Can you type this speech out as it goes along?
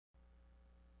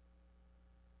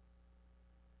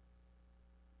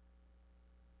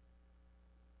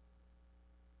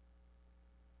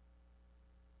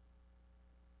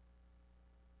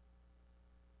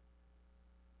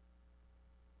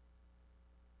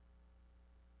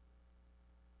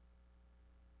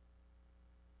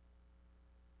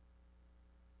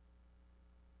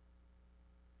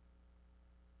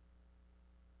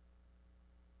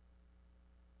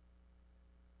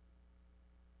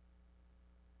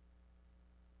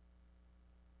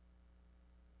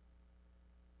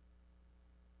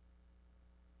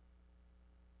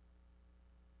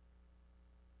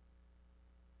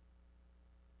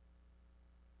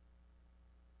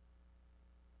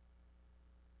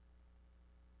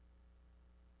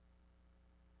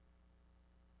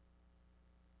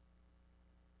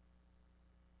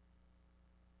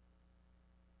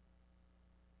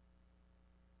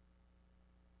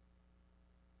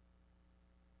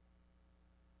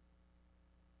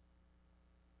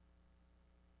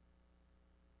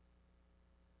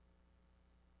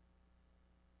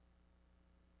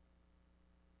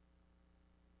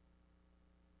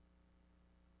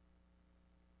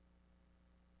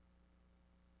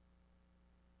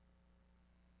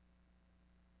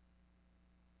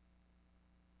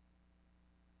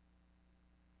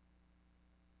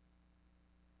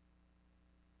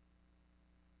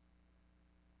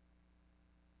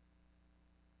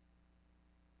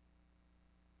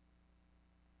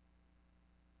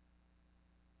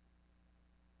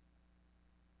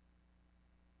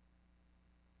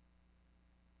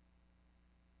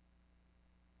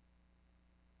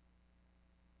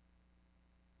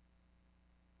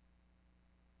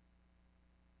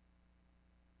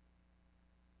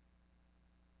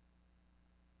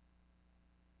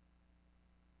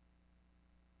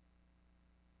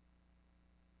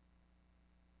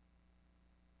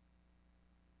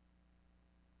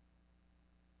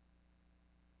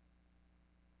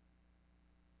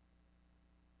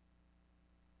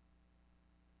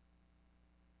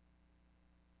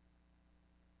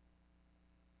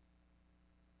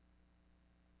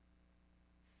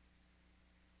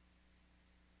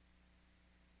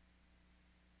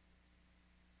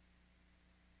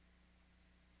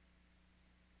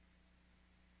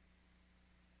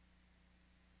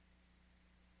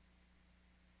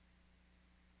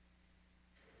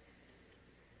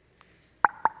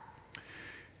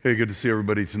Hey, good to see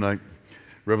everybody tonight.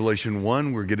 Revelation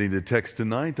 1, we're getting to text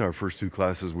tonight. Our first two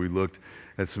classes, we looked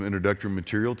at some introductory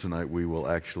material. Tonight, we will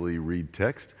actually read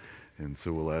text. And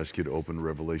so we'll ask you to open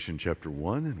Revelation chapter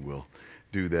 1, and we'll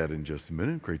do that in just a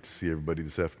minute. Great to see everybody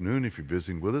this afternoon. If you're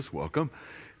visiting with us, welcome.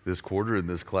 This quarter in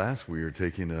this class, we are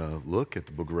taking a look at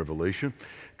the book of Revelation,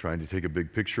 trying to take a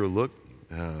big picture look,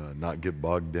 not get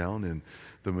bogged down in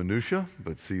the minutia,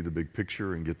 but see the big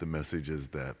picture and get the messages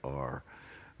that are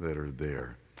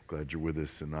there. Glad you're with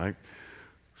us tonight.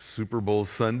 Super Bowl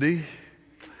Sunday.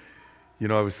 You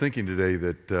know, I was thinking today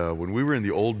that when we were in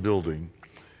the old building,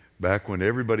 back when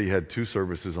everybody had two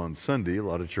services on Sunday, a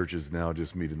lot of churches now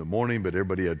just meet in the morning, but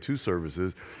everybody had two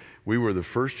services. We were the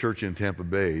first church in Tampa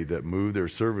Bay that moved their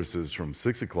services from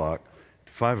 6 o'clock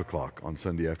to 5 o'clock on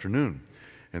Sunday afternoon.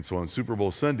 And so on Super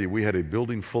Bowl Sunday, we had a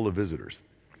building full of visitors.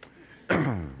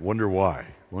 Wonder why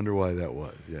that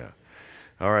was, yeah.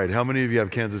 All right, how many of you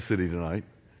have Kansas City tonight?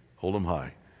 Hold them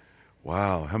high.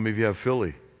 Wow, how many of you have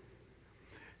Philly?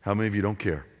 How many of you don't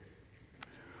care?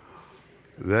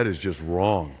 That is just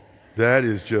wrong. That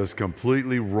is just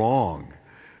completely wrong.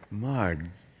 You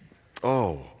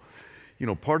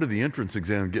know, part of the entrance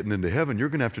exam getting into heaven, you're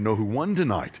going to have to know who won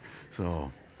tonight.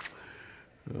 So,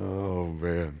 oh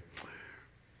man.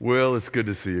 Well, it's good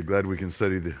to see you. Glad we can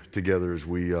study together as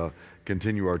we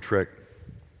continue our trek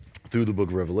through the book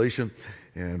of Revelation,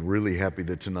 and really happy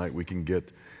that tonight we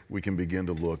can begin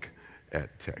to look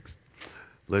at text.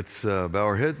 Let's bow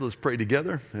our heads, let's pray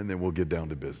together, and then we'll get down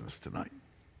to business tonight.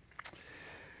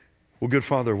 Well, good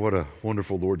Father, what a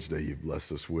wonderful Lord's Day you've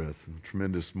blessed us with. A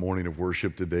tremendous morning of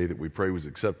worship today that we pray was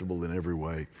acceptable in every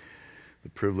way. The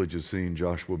privilege of seeing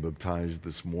Joshua baptized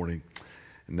this morning,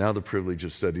 and now the privilege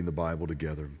of studying the Bible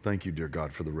together. Thank you, dear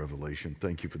God, for the revelation.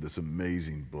 Thank you for this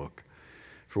amazing book,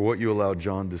 for what you allowed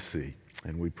John to see.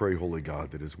 And we pray, Holy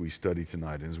God, that as we study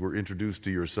tonight and as we're introduced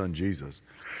to your Son, Jesus,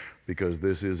 because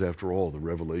this is, after all, the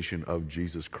revelation of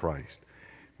Jesus Christ,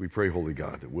 we pray, Holy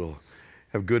God, that we'll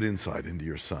have good insight into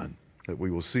your Son, that we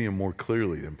will see him more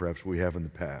clearly than perhaps we have in the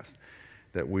past,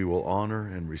 that we will honor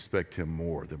and respect him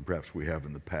more than perhaps we have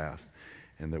in the past,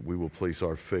 and that we will place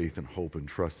our faith and hope and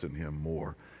trust in him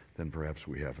more than perhaps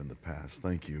we have in the past.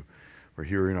 Thank you for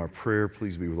hearing our prayer.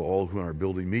 Please be with all who in our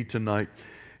building meet tonight.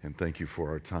 And thank you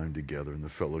for our time together and the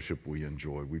fellowship we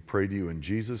enjoy. We pray to you in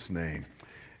Jesus' name,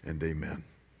 and amen.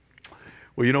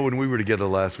 Well, you know, when we were together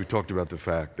last, we talked about the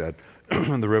fact that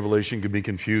the revelation can be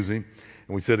confusing,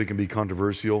 and we said it can be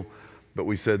controversial, but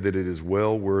we said that it is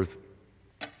well worth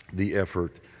the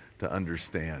effort to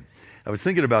understand. I was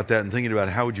thinking about that and thinking about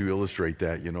how would you illustrate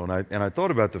that, you know, and I thought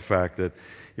about the fact that,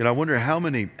 you know, I wonder how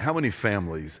many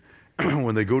families,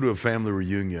 when they go to a family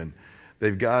reunion,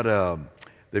 they've got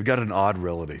an odd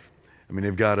relative. I mean,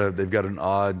 they've got an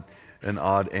odd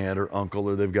aunt or uncle,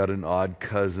 or they've got an odd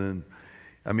cousin.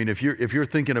 I mean, if you're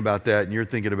thinking about that, and you're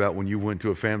thinking about when you went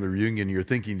to a family reunion, you're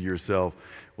thinking to yourself,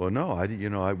 well, no,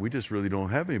 we just really don't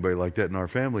have anybody like that in our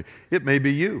family. It may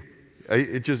be you.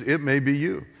 It may be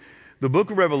you. The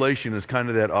book of Revelation is kind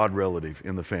of that odd relative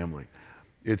in the family.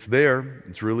 It's there.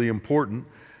 It's really important,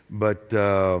 but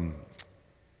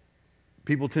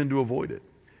people tend to avoid it.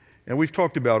 And we've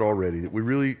talked about already that we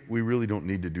really don't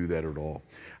need to do that at all.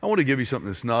 I want to give you something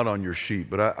that's not on your sheet,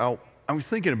 but I was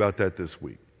thinking about that this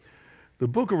week. The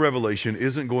book of Revelation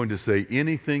isn't going to say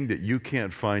anything that you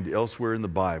can't find elsewhere in the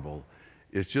Bible.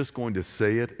 It's just going to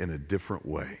say it in a different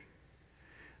way.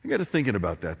 I got to thinking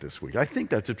about that this week. I think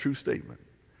that's a true statement.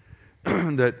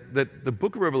 that the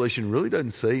book of Revelation really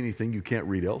doesn't say anything you can't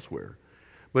read elsewhere,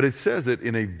 but it says it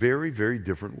in a very, very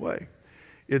different way.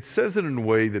 It says it in a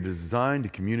way that is designed to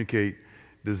communicate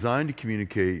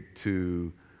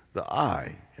to the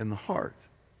eye and the heart.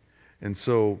 And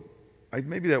so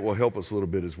maybe that will help us a little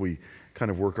bit as we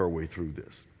kind of work our way through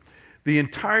this. The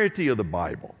entirety of the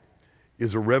Bible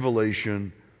is a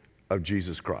revelation of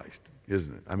Jesus Christ,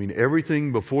 isn't it? I mean,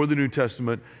 everything before the New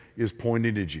Testament is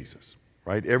pointing to Jesus,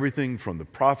 right? Everything from the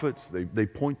prophets, they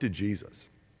point to Jesus.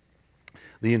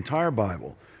 The entire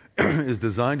Bible is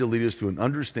designed to lead us to an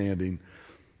understanding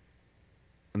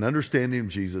of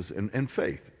Jesus and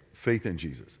faith in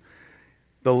Jesus.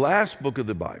 The last book of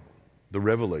the Bible, the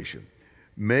Revelation,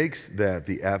 makes that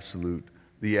the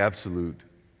absolute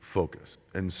focus.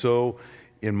 And so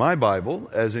in my Bible,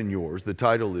 as in yours, the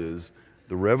title is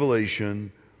The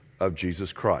Revelation of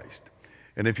Jesus Christ.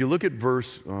 And if you look at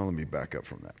let me back up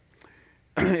from that.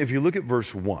 If you look at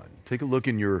verse 1, take a look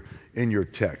in your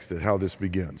text at how this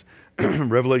begins.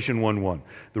 Revelation 1:1.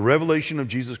 The revelation of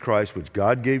Jesus Christ, which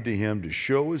God gave to him to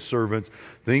show his servants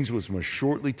things which must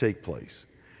shortly take place.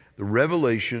 The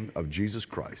revelation of Jesus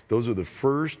Christ. Those are the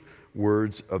first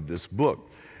words of this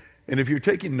book. And if you're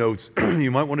taking notes,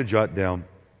 you might want to jot down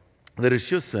that it's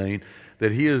just saying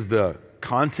that he is the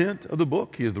content of the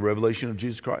book, he is the revelation of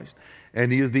Jesus Christ,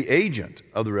 and he is the agent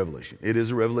of the revelation. It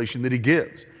is a revelation that he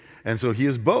gives. And so he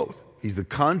is both. He's the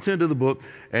content of the book,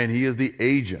 and he is the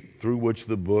agent through which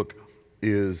the book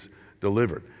is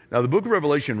delivered. Now, the book of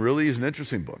Revelation really is an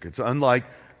interesting book. It's unlike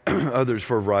others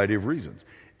for a variety of reasons.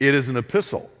 It is an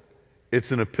epistle.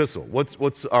 It's an epistle.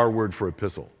 What's our word for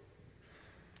epistle?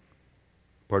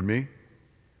 Pardon me?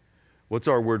 What's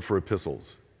our word for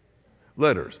epistles?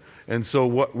 Letters. And so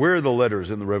where are the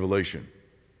letters in the Revelation?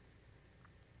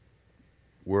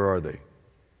 Where are they?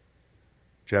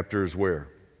 Chapters where?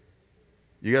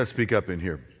 You got to speak up in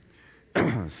here.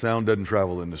 Sound doesn't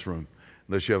travel in this room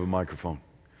unless you have a microphone.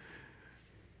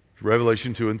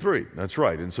 Revelation 2 and 3. That's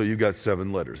right. And so you've got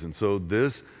 7 letters. And so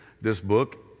this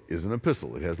book is an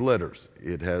epistle. It has letters.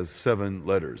 It has 7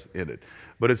 letters in it.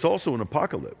 But it's also an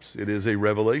apocalypse. It is a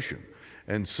revelation.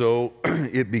 And so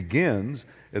it begins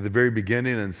at the very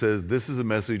beginning and says, this is a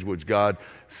message which God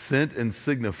sent and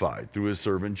signified through his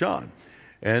servant John.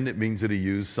 And it means that he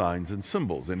used signs and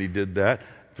symbols. And he did that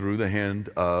through the hand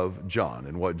of John.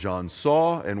 And what John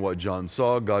saw,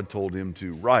 God told him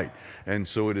to write. And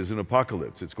so it is an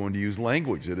apocalypse. It's going to use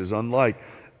language that is unlike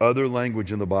other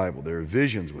language in the Bible. There are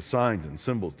visions with signs and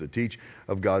symbols to teach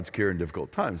of God's care in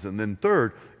difficult times. And then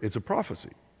third, it's a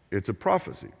prophecy. It's a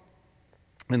prophecy.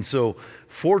 And so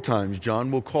 4 times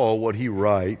John will call what he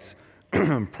writes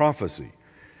prophecy.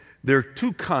 There are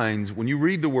 2 kinds, when you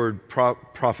read the word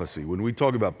prophecy, when we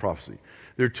talk about prophecy,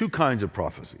 there are 2 kinds of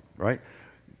prophecy, right?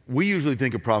 We usually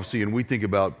think of prophecy and we think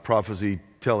about prophecy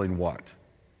telling what?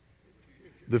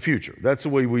 The future. That's the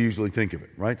way we usually think of it,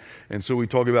 right? And so we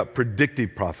talk about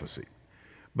predictive prophecy.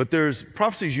 But there's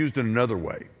prophecies used in another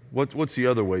way. What's the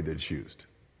other way that it's used?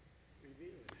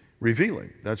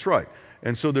 Revealing. That's right.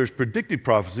 And so there's predictive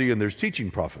prophecy and there's teaching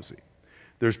prophecy.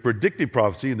 There's predictive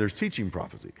prophecy and there's teaching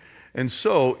prophecy. And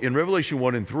so in Revelation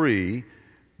 1 and 3,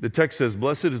 the text says,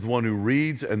 blessed is the one who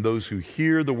reads and those who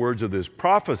hear the words of this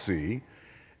prophecy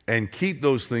and keep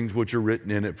those things which are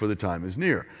written in it, for the time is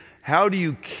near. How do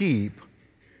you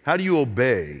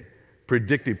obey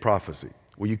predictive prophecy?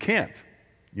 Well, you can't.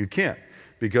 You can't,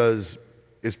 because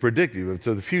it's predictive. It's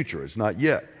of the future. It's not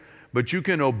yet. But you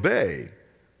can obey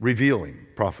revealing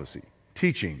prophecy,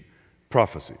 teaching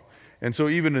prophecy. And so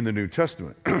even in the New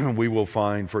Testament, we will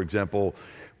find, for example,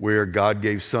 where God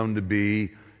gave some to be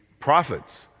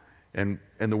prophets. And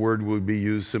the word would be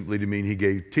used simply to mean he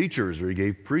gave teachers or he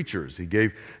gave preachers. He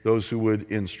gave those who would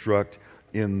instruct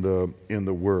in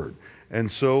the word.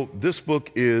 And so this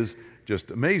book is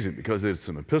just amazing because it's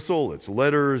an epistle, it's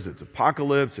letters, it's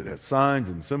apocalypse, it has signs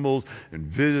and symbols and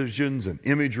visions and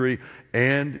imagery,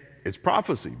 and it's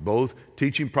prophecy, both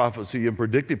teaching prophecy and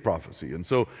predictive prophecy. And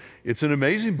so it's an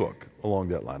amazing book along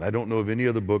that line. I don't know of any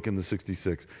other book in the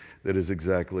 66 that is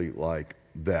exactly like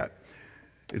that.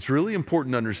 It's really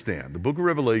important to understand the book of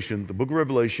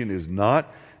Revelation is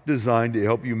not designed to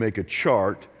help you make a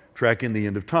chart tracking the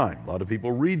end of time. A lot of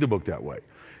people read the book that way.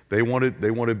 They want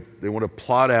to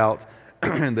plot out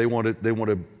and they want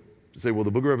to say, well,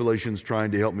 the book of Revelation is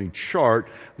trying to help me chart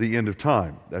the end of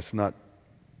time. That's not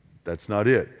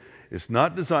it. It's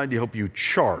not designed to help you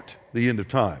chart the end of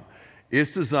time.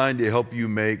 It's designed to help you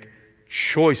make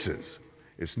choices.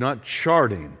 It's not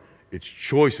charting, it's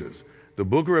choices. The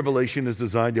book of Revelation is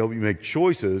designed to help you make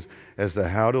choices as to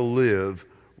how to live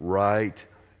right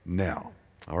now.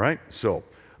 All right? So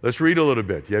let's read a little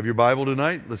bit. You have your Bible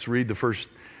tonight? Let's read the first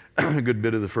a good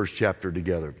bit of the first chapter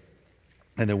together.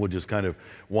 And then we'll just kind of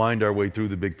wind our way through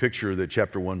the big picture that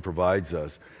chapter 1 provides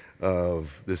us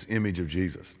of this image of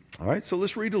Jesus. All right? So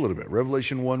let's read a little bit.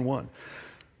 Revelation 1:1.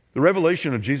 The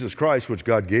revelation of Jesus Christ, which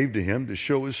God gave to him to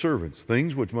show his servants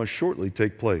things which must shortly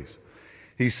take place.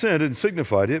 He sent and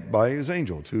signified it by his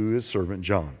angel to his servant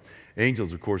John.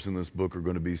 Angels, of course, in this book are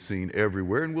going to be seen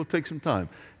everywhere, and we'll take some time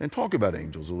and talk about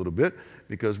angels a little bit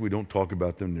because we don't talk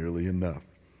about them nearly enough.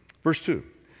 Verse 2.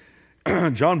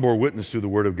 John bore witness to the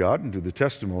word of God and to the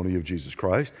testimony of Jesus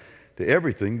Christ, to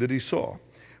everything that he saw.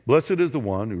 Blessed is the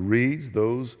one who reads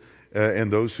those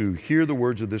who hear the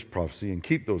words of this prophecy and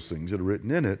keep those things that are written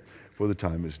in it, for the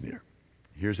time is near.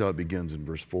 Here's how it begins in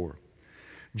verse 4.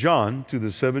 John, to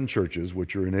the 7 churches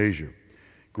which are in Asia,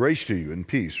 grace to you and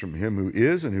peace from him who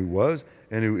is and who was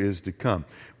and who is to come.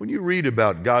 When you read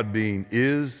about God being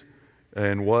is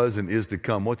and was and is to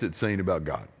come, what's it saying about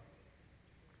God?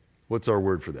 What's our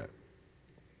word for that?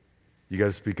 You got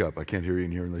to speak up. I can't hear you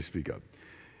in here unless you speak up.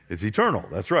 It's eternal.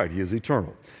 That's right. He is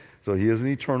eternal. So he is an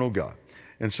eternal God.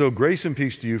 And so grace and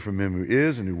peace to you from him who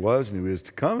is and who was and who is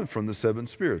to come, and from the 7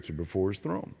 spirits who are before his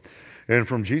throne, And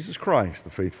from Jesus Christ, the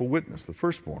faithful witness, the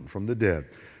firstborn from the dead,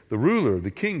 the ruler of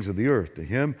the kings of the earth, to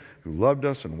him who loved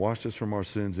us and washed us from our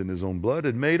sins in his own blood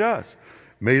and made us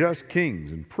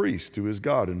kings and priests to his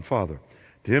God and Father.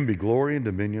 To him be glory and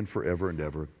dominion forever and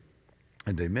ever.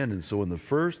 And amen. And so in the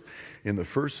first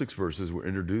 6 verses, we're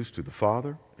introduced to the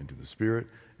Father and to the Spirit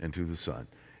and to the Son.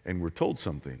 And we're told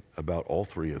something about all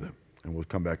three of them. And we'll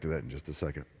come back to that in just a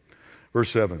second.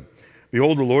 Verse 7,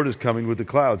 behold, the Lord is coming with the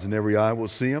clouds, and every eye will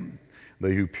see him.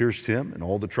 They who pierced him, and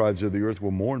all the tribes of the earth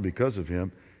will mourn because of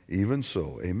him. Even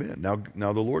so, amen.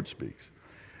 Now the Lord speaks.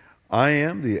 I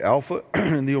am the Alpha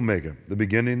and the Omega, the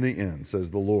beginning and the end, says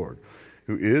the Lord,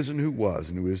 who is and who was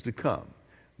and who is to come,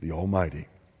 the Almighty.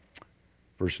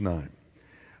 Verse 9,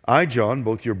 I, John,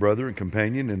 both your brother and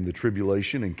companion in the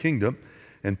tribulation and kingdom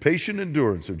and patient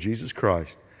endurance of Jesus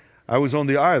Christ, I was on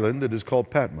the island that is called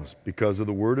Patmos because of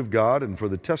the word of God and for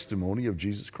the testimony of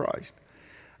Jesus Christ.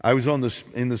 I was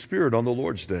in the Spirit on the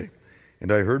Lord's day,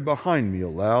 and I heard behind me a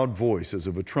loud voice as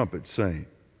of a trumpet saying,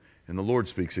 and the Lord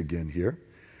speaks again here,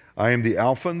 I am the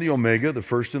Alpha and the Omega, the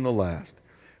first and the last.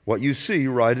 What you see,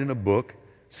 write in a book,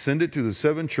 send it to the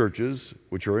 7 churches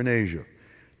which are in Asia,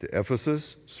 to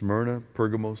Ephesus, Smyrna,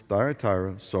 Pergamos,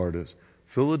 Thyatira, Sardis,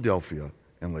 Philadelphia,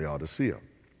 and Laodicea.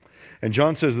 And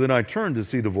John says, then I turned to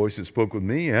see the voice that spoke with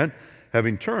me, and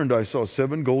having turned, I saw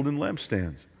 7 golden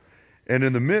lampstands. And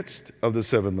in the midst of the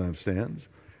 7 lampstands,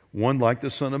 one like the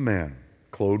Son of Man,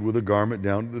 clothed with a garment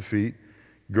down to the feet,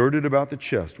 girded about the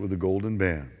chest with a golden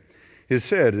band. His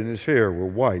head and his hair were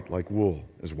white like wool,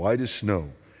 as white as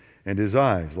snow, and his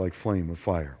eyes like flame of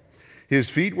fire. His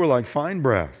feet were like fine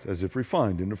brass, as if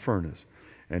refined in a furnace,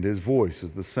 and his voice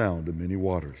is the sound of many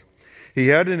waters. He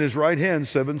had in his right hand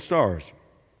 7 stars.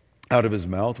 Out of his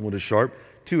mouth went a sharp,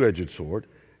 2-edged sword,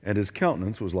 and his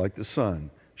countenance was like the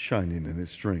sun, shining in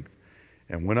its strength.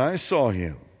 And when I saw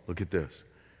him, look at this,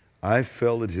 I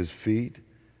fell at his feet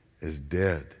as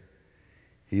dead.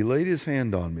 He laid his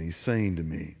hand on me, saying to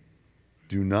me,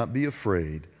 do not be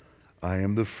afraid. I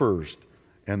am the first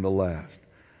and the last.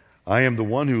 I am the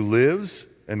one who lives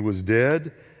and was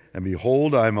dead, and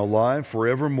behold, I am alive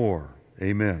forevermore.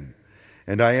 Amen.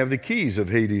 And I have the keys of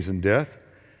Hades and death.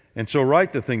 And so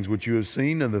write the things which you have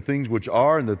seen, and the things which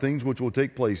are, and the things which will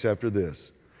take place after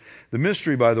this. The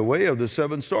mystery, by the way, of the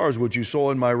 7 stars which you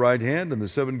saw in my right hand, and the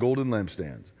 7 golden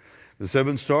lampstands. The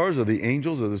 7 stars are the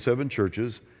angels of the 7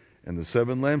 churches, and the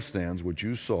 7 lampstands which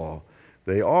you saw,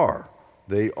 they are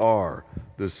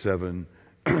the 7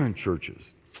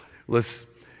 churches. Let's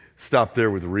stop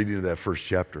there with the reading of that first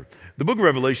chapter. The book of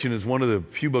Revelation is one of the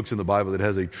few books in the Bible that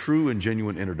has a true and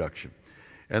genuine introduction.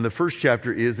 And the first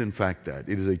chapter is, in fact, that.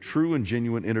 It is a true and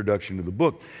genuine introduction to the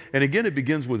book. And again, it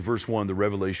begins with verse 1, the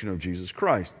revelation of Jesus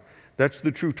Christ. That's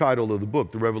the true title of the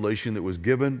book, the revelation that was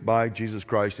given by Jesus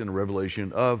Christ and a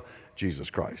revelation of Jesus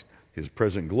Christ. His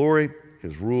present glory,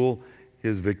 his rule,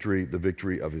 his victory, the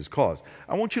victory of his cause.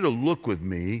 I want you to look with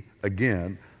me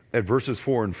again at verses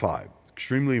 4 and 5.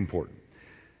 Extremely important.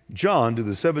 John, to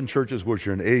the 7 churches which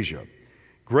are in Asia,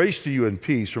 grace to you and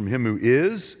peace from him who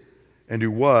is, and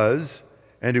who was,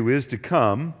 and who is to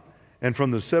come, and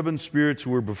from the 7 spirits who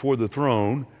were before the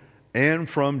throne, and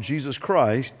from Jesus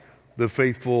Christ, the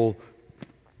faithful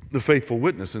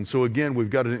witness. And so again, we've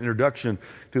got an introduction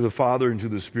to the Father and to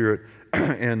the Spirit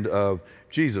and of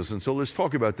Jesus. And so let's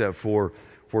talk about that for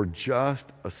just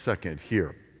a second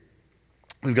here.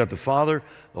 We've got the Father,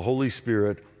 the Holy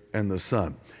Spirit, and the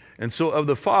Son. And so of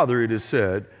the Father it is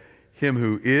said, him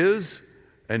who is,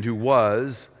 and who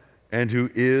was, and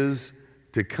who is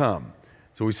to come.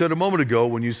 So we said a moment ago,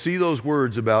 when you see those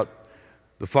words about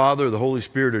the Father, the Holy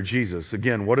Spirit, or Jesus,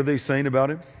 again, what are they saying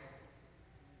about him?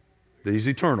 That he's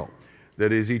eternal.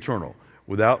 That is eternal.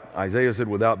 Isaiah said,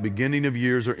 without beginning of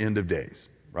years or end of days,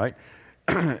 right?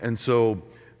 And so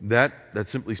that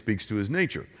simply speaks to his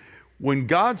nature. When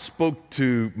God spoke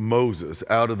to Moses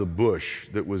out of the bush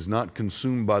that was not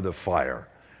consumed by the fire,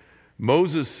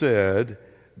 Moses said,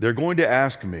 they're going to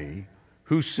ask me,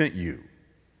 who sent you?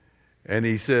 And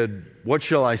he said, what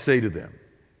shall I say to them?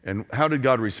 And how did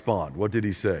God respond? What did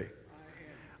he say?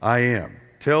 I am.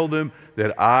 Tell them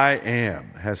that I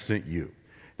am has sent you.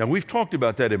 Now, we've talked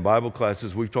about that in Bible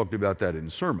classes. We've talked about that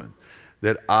in sermon,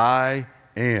 that I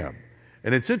am.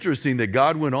 And it's interesting that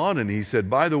God went on and he said,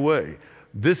 by the way,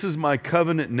 this is my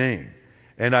covenant name,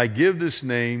 and I give this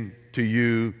name to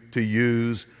you to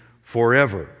use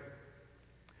forever.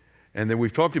 And then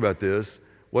we've talked about this.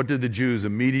 What did the Jews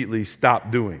immediately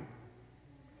stop doing?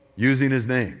 Using his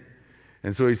name.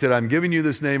 And so he said, I'm giving you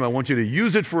this name. I want you to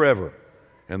use it forever.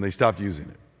 And they stopped using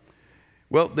it.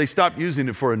 Well, they stopped using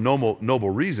it for a noble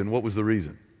reason. What was the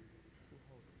reason?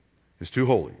 It's too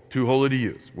holy to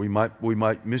use. We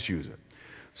might misuse it.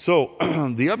 So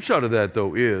the upshot of that,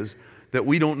 though, is that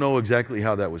we don't know exactly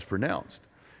how that was pronounced,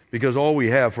 because all we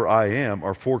have for I am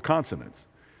are 4 consonants.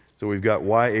 So we've got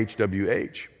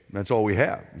YHWH. That's all we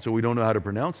have. And so we don't know how to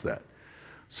pronounce that.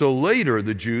 So later,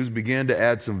 the Jews began to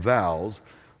add some vowels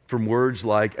from words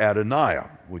like Adonai,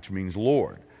 which means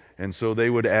Lord. And so they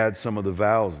would add some of the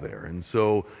vowels there. And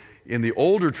so in the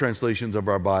older translations of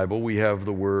our Bible, we have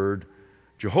the word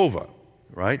Jehovah,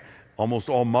 right? Almost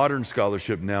all modern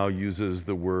scholarship now uses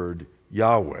the word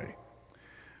Yahweh.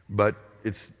 But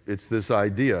it's this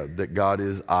idea that God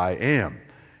is I am.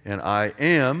 And I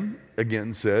am,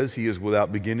 again, says he is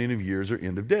without beginning of years or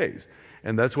end of days.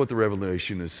 And that's what the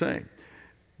Revelation is saying.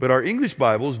 But our English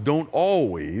Bibles don't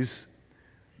always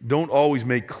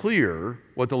make clear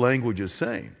what the language is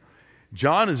saying.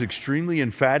 John is extremely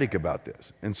emphatic about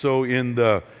this. And so in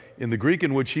the Greek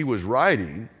in which he was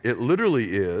writing, it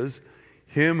literally is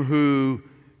him who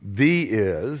thee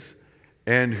is,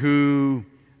 and who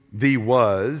thee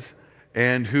was,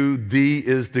 and who thee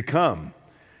is to come.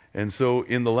 And so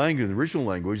in the language, the original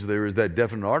language, there is that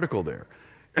definite article there.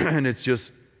 And it's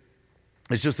just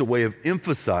a way of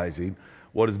emphasizing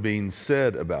what is being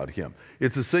said about him.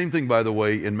 It's the same thing, by the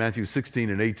way, in Matthew 16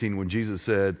 and 18 when Jesus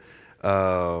said,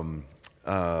 or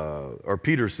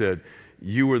Peter said,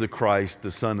 you are the Christ,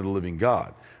 the Son of the living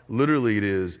God. Literally it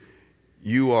is,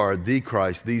 you are the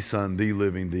Christ, the Son, the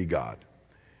living, the God.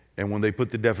 And when they put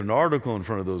the definite article in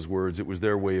front of those words, it was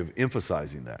their way of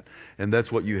emphasizing that. And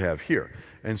that's what you have here.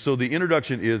 And so the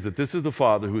introduction is that this is the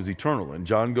Father who is eternal. And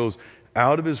John goes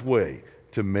out of his way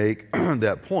to make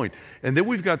that point. And then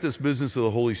we've got this business of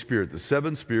the Holy Spirit, the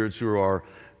 7 spirits who are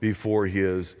before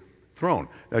his throne.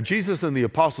 Now, Jesus and the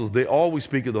apostles, they always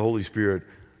speak of the Holy Spirit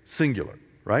singular,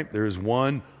 right? There is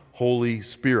one Holy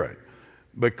Spirit.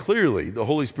 But clearly, the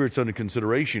Holy Spirit's under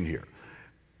consideration here.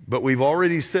 But we've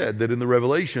already said that in the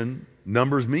Revelation,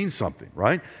 numbers mean something,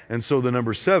 right? And so the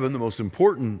number 7, the most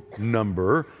important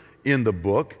number in the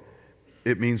book,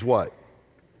 it means what?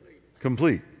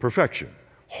 Complete, perfection,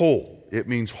 whole. It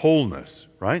means wholeness,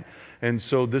 right? And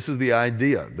so this is the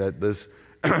idea that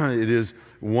it is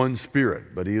one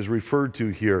Spirit, but he is referred to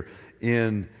here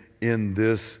in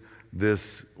this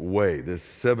way, this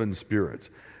 7 spirits.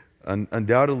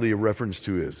 Undoubtedly a reference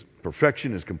to his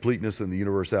perfection, his completeness, and the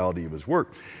universality of his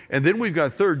work. And then we've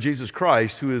got third, Jesus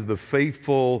Christ, who is the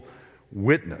faithful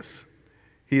witness.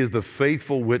 He is the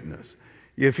faithful witness.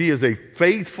 If he is a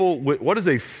faithful, what does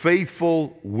a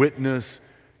faithful witness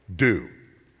do?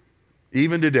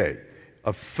 Even today,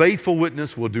 a faithful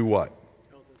witness will do what?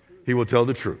 He will tell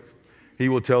the truth. He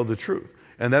will tell the truth.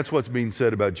 And that's what's being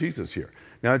said about Jesus here.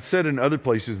 Now, it's said in other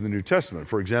places in the New Testament.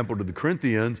 For example, to the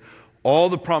Corinthians, all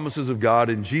the promises of God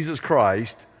in Jesus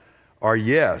Christ are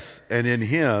yes, and in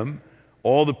him,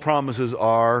 all the promises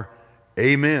are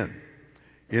amen.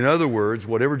 In other words,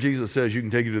 whatever Jesus says, you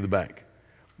can take it to the bank,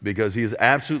 because he is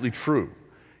absolutely true.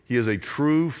 He is a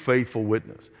true, faithful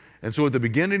witness. And so at the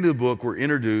beginning of the book, we're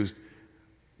introduced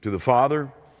to the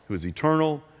Father, who is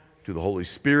eternal, to the Holy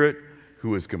Spirit,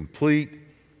 who is complete,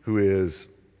 who is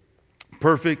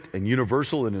perfect and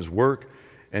universal in his work,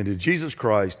 and to Jesus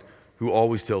Christ, who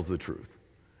always tells the truth.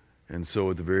 And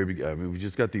so at the very beginning, I mean, we've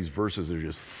just got these verses that are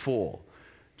just full,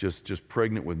 just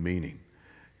pregnant with meaning.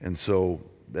 And so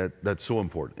that's so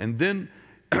important. And then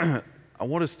I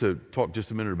want us to talk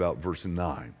just a minute about verse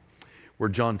 9, where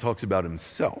John talks about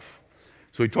himself.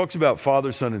 So he talks about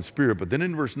Father, Son, and Spirit, but then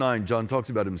in verse 9, John talks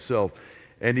about himself,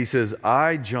 and he says,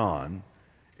 I, John,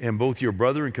 am both your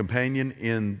brother and companion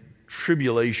in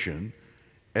tribulation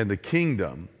and the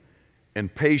kingdom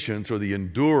and patience, or the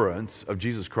endurance of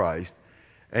Jesus Christ.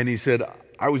 And he said,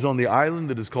 I was on the island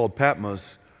that is called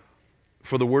Patmos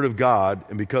for the Word of God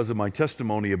and because of my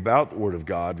testimony about the Word of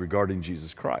God regarding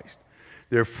Jesus Christ.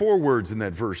 There are 4 words in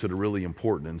that verse that are really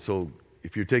important. And so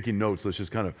if you're taking notes, let's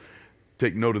just kind of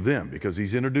take note of them, because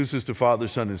he's introduced us to Father,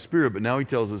 Son, and Spirit, but now he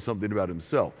tells us something about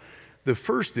himself. The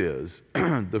first is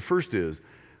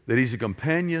that he's a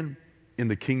companion in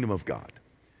the kingdom of God.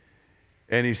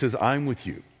 And he says, I'm with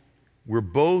you. We're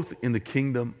both in the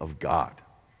kingdom of God.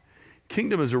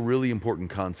 Kingdom is a really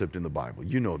important concept in the Bible.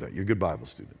 You know that. You're good Bible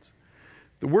students.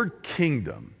 The word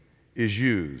kingdom is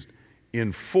used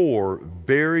in 4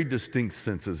 very distinct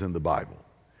senses in the Bible.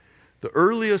 The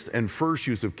earliest and first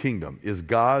use of kingdom is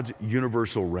God's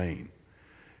universal reign.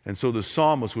 And so the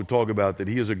psalmist would talk about that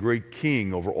he is a great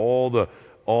king over all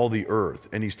the earth.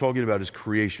 And he's talking about his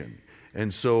creation.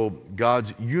 And so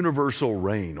God's universal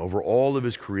reign over all of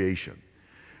his creation.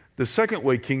 The second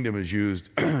way kingdom is used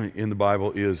in the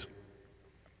Bible is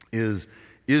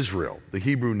Israel, the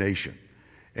Hebrew nation.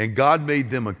 And God made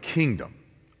them a kingdom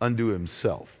unto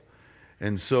himself.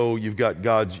 And so you've got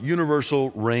God's universal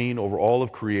reign over all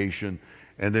of creation.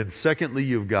 And then secondly,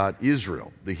 you've got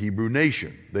Israel, the Hebrew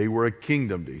nation. They were a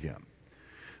kingdom to him.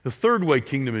 The third way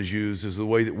kingdom is used is the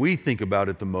way that we think about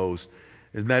it the most,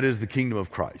 and that is the kingdom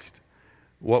of Christ,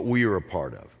 what we are a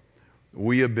part of.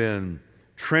 We have been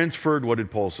transferred, what did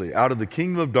Paul say, out of the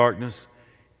kingdom of darkness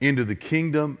into the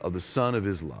kingdom of the Son of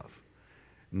his love.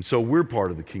 And so we're part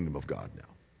of the kingdom of God now,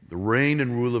 the reign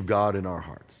and rule of God in our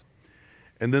hearts.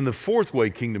 And then the fourth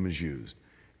way kingdom is used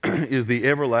is the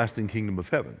everlasting kingdom of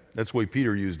heaven. That's the way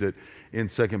Peter used it in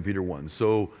 2 Peter 1.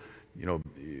 So,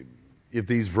 if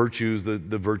these virtues, the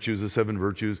virtues, the seven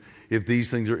virtues, if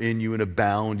these things are in you and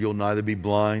abound, you'll neither be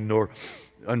blind nor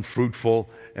unfruitful.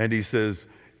 And he says,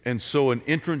 and so an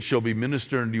entrance shall be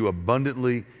ministered unto you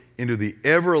abundantly into the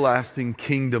everlasting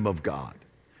kingdom of God.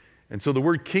 And so the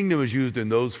word kingdom is used in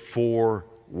those four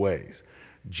ways.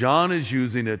 John is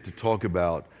using it to talk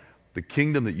about the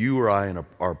kingdom that you or I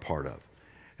are a part of.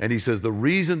 And he says the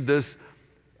reason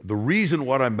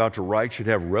what I'm about to write should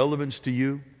have relevance to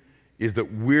you is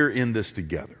that we're in this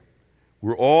together.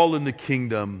 We're all in the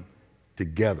kingdom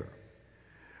together.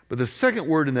 But the second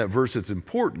word in that verse that's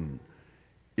important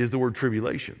is the word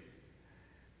tribulation.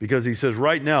 Because he says,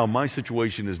 right now, my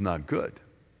situation is not good.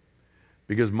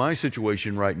 Because my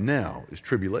situation right now is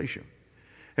tribulation.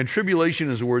 And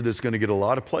tribulation is a word that's going to get a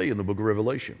lot of play in the book of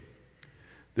Revelation.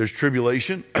 There's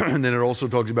tribulation, and then it also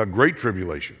talks about great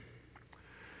tribulation.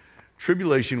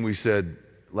 Tribulation, we said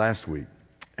last week,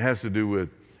 has to do with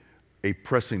a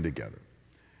pressing together.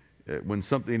 When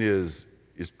something is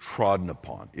trodden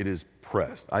upon, it is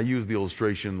pressed. I used the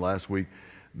illustration last week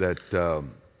that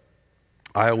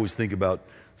I always think about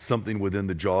something within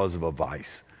the jaws of a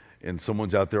vice, and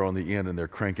someone's out there on the end and they're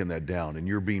cranking that down, and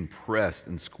you're being pressed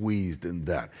and squeezed in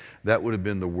that. That would have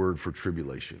been the word for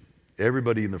tribulation.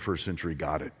 Everybody in the first century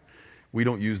got it. We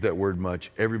don't use that word much.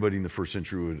 Everybody in the first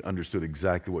century would have understood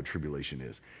exactly what tribulation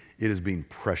is. It is being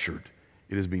pressured.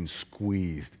 It is being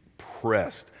squeezed,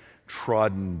 pressed,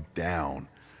 trodden down,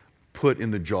 put in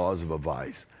the jaws of a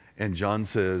vice. And John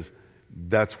says,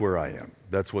 that's where I am.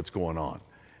 That's what's going on.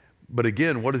 But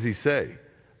again, what does he say?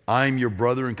 I'm your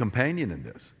brother and companion in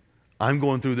this. I'm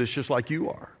going through this just like you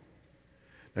are.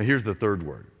 Now here's the third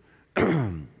word.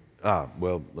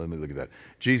 Well, let me look at that.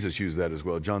 Jesus used that as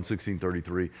well. John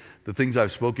 16:33. The things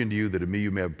I've spoken to you, that in me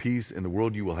you may have peace. In the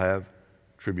world you will have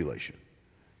tribulation.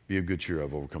 Be of good cheer,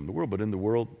 I've overcome the world. But in the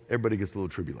world, everybody gets a little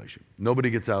tribulation. Nobody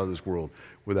gets out of this world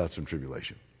without some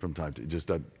tribulation from time to time.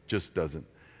 It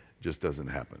just doesn't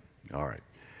happen. All right.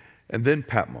 And then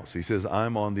Patmos. He says,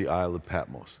 I'm on the Isle of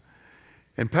Patmos.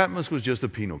 And Patmos was just a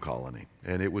penal colony.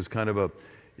 And it was kind of a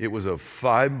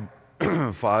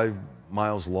 5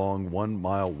 miles long, 1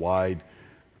 mile wide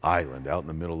island out in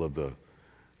the middle of the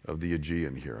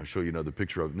Aegean here. I'll show you another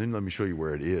picture of it, and then let me show you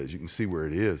where it is. You can see where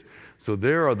it is. So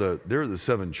there are the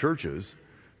 7 churches: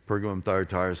 Pergamum,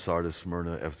 Thyatira, Sardis,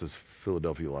 Smyrna, Ephesus,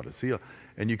 Philadelphia, Laodicea.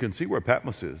 And you can see where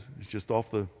Patmos is. It's just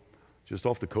off the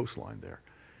coastline there.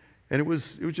 And it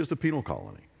was just a penal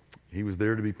colony. He was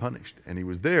there to be punished. And he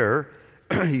was there,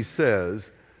 he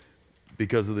says,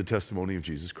 because of the testimony of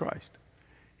Jesus Christ.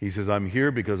 He says, I'm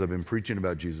here because I've been preaching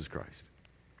about Jesus Christ.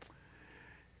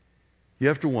 You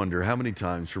have to wonder how many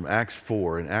times from Acts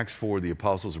 4, in Acts 4, the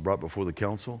apostles are brought before the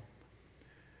council,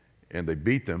 and they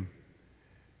beat them,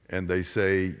 and they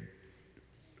say,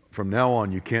 from now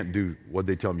on, you can't do what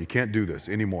they tell them. You can't do this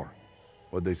anymore.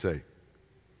 What'd they say?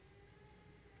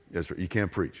 Yes, sir, you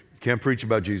can't preach. You can't preach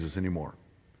about Jesus anymore.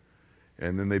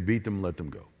 And then they beat them and let them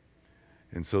go.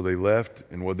 And so they left,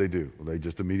 and what'd they do? Well, they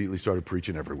just immediately started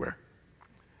preaching everywhere.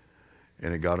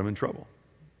 And it got them in trouble.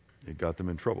 It got them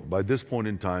in trouble. By this point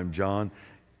in time, John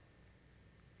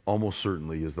almost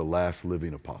certainly is the last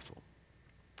living apostle.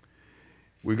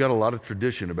 We've got a lot of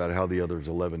tradition about how the others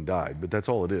 11 died, but that's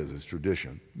all it is. It's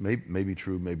tradition. Maybe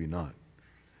true, maybe not.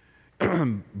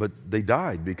 But they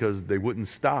died because they wouldn't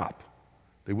stop.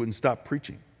 They wouldn't stop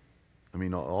preaching. I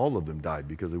mean, all of them died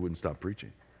because they wouldn't stop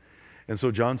preaching. And so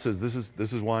John says,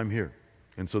 this is why I'm here.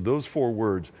 And so those 4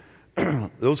 words,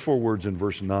 those 4 words in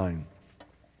verse 9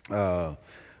 are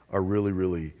really,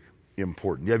 really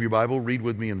important. You have your Bible? Read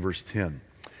with me in verse 10.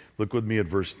 Look with me at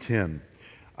verse 10.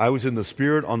 I was in the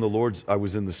Spirit on the Lord's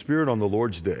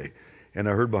day, and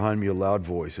I heard behind me a loud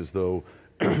voice as though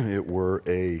it were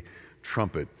a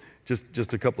trumpet.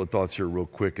 Just a couple of thoughts here real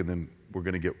quick, and then we're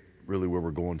going to get really where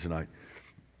we're going tonight.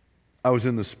 I was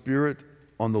in the Spirit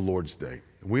on the Lord's day.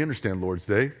 We understand Lord's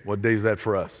Day. What day is that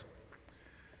for us?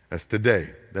 That's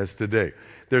today. That's today.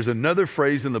 There's another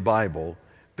phrase in the Bible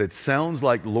that sounds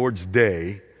like Lord's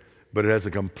Day, but it has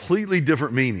a completely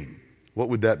different meaning. What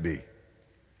would that be?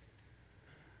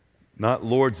 Not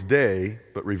Lord's Day,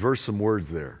 but reverse some words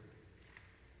there.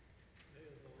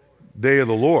 Day of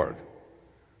the Lord.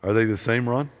 Are they the same,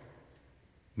 Ron?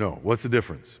 No. What's the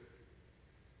difference?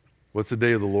 What's the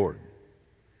day of the Lord?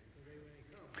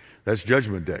 That's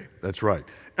Judgment Day. That's right.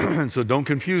 So don't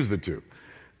confuse the two.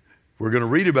 We're going to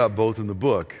read about both in the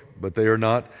book, but they are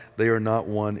not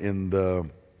one in the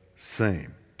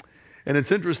same. And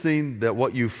it's interesting that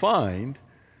what you find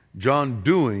John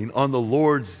doing on the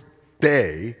Lord's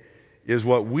Day is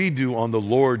what we do on the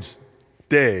Lord's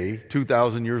Day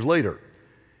 2,000 years later.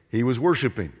 He was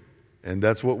worshiping, and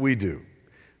that's what we do,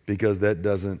 because that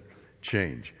doesn't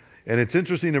change. And it's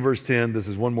interesting in verse 10, this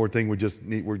is one more thing we're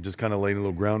just kind of laying a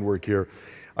little groundwork here.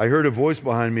 I heard a voice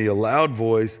behind me, a loud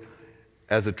voice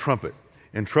as a trumpet.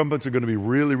 And trumpets are going to be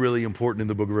really, really important in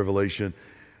the book of Revelation.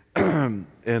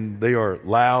 And they are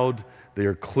loud, they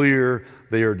are clear,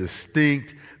 they are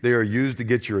distinct, they are used to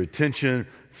get your attention,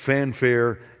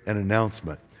 fanfare, and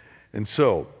announcement. And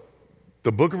so,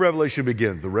 the book of Revelation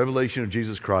begins, the revelation of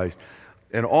Jesus Christ,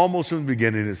 and almost from the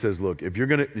beginning it says, look, if you're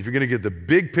going to get the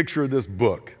big picture of this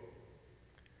book,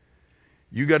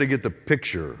 you got to get the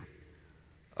picture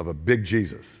of a big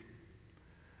Jesus.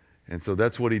 And so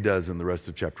that's what he does in the rest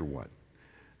of chapter 1.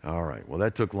 All right, well,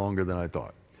 that took longer than I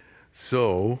thought.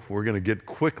 So we're going to get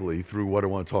quickly through what I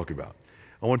want to talk about.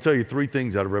 I want to tell you 3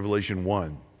 things out of Revelation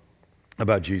 1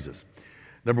 about Jesus.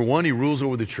 Number 1, he rules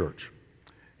over the church.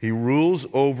 He rules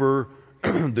over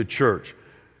the church.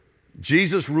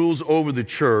 Jesus rules over the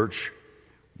church.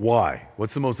 Why?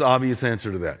 What's the most obvious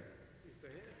answer to that?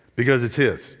 Because it's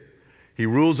his. He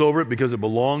rules over it because it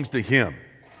belongs to him.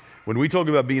 When we talk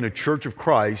about being a church of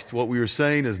Christ, what we are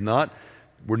saying is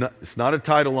it's not a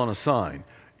title on a sign.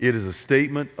 It is a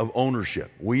statement of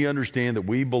ownership. We understand that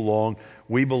we belong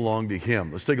to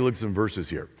him. Let's take a look at some verses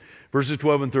here. Verses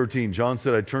 12 and 13, John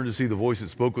said, I turned to see the voice that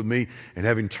spoke with me, and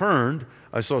having turned,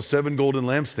 I saw 7 golden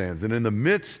lampstands. And in the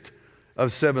midst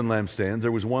of 7 lampstands,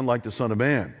 there was one like the Son of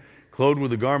Man, clothed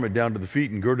with a garment down to the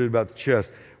feet and girded about the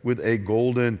chest with a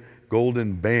golden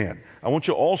band. I want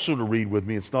you also to read with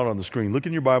me, it's not on the screen. Look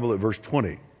in your Bible at verse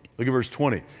 20. Look at verse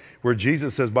 20, where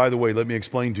Jesus says, by the way, let me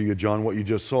explain to you, John, what you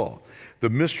just saw. The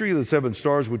mystery of the 7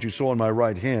 stars which you saw in my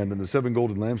right hand and the 7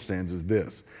 golden lampstands is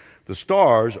this. The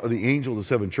stars are the angel of the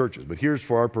 7 churches, but here's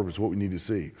for our purpose what we need to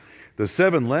see. The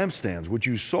 7 lampstands which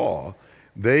you saw,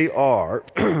 they are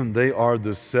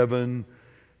the 7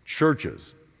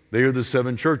 churches. They are the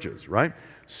 7 churches, right?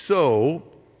 So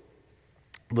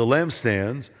the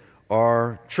lampstands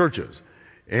are churches.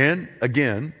 And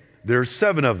again, there's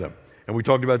 7 of them. And we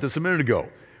talked about this a minute ago.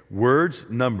 Words,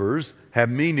 numbers have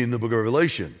meaning in the book of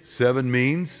Revelation. 7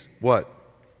 means what?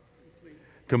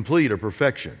 Complete or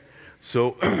perfection.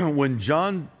 So when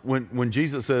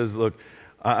Jesus says, look,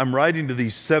 I'm writing to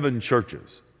these 7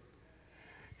 churches,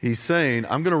 he's saying,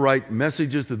 I'm going to write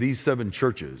messages to these 7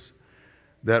 churches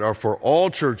that are for all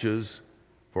churches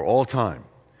for all time.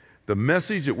 The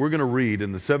message that we're going to read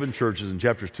in the 7 churches in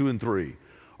chapters 2 and 3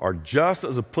 are just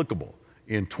as applicable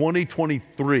in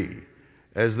 2023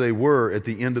 as they were at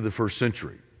the end of the first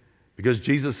century, because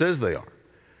Jesus says they are.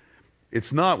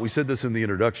 It's not, we said this in the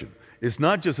introduction, it's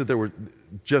not just that there were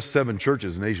just 7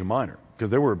 churches in Asia Minor, because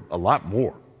there were a lot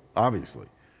more, obviously.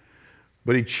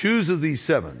 But he chooses these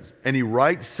 7s, and he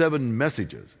writes 7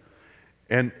 messages.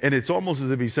 And it's almost as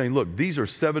if he's saying, look, these are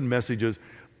 7 messages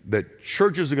that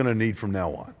churches are going to need from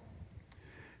now on.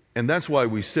 And that's why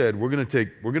we said we're going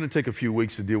to take a few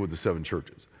weeks to deal with the 7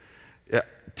 churches.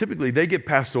 Typically, they get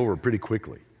passed over pretty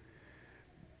quickly.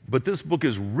 But this book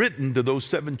is written to those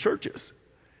 7 churches.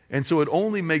 And so it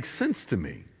only makes sense to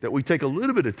me that we take a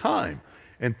little bit of time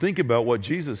and think about what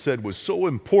Jesus said was so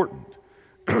important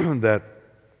that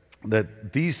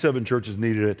these 7 churches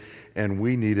needed it, and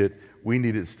we need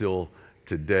it still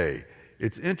today.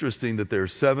 It's interesting that there are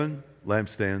 7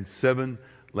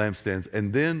 lampstands,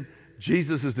 and then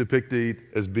Jesus is depicted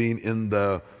as being in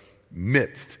the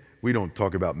midst. We don't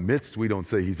talk about midst. We don't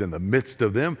say he's in the midst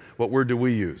of them. What word do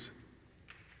we use?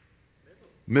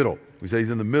 Middle. We say he's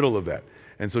in the middle of that.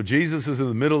 And so Jesus is in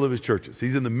the middle of his churches.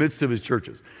 He's in the midst of his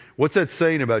churches. What's that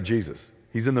saying about Jesus?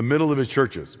 He's in the middle of his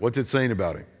churches. What's it saying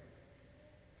about him?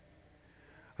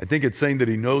 I think it's saying that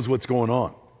he knows what's going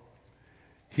on.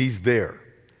 He's there.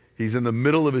 He's in the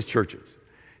middle of his churches.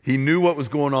 He knew what was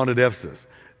going on at Ephesus.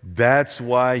 That's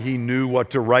why he knew what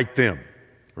to write them,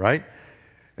 right?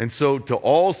 And so to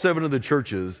all 7 of the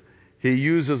churches, he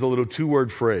uses a little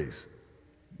 2-word phrase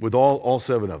with all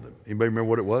 7 of them. Anybody remember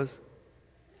what it was?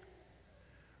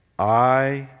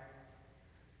 I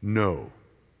know.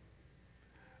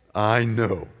 I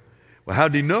know. Well, how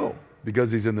did he know?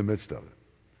 Because he's in the midst of it.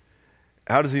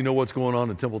 How does he know what's going on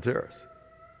in Temple Terrace?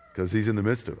 Because he's in the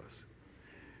midst of us.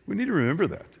 We need to remember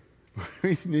that.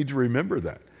 We need to remember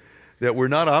that we're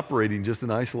not operating just in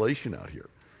isolation out here,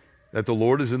 that the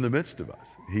Lord is in the midst of us.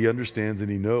 He understands and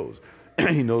he knows.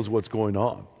 He knows what's going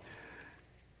on.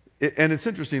 And it's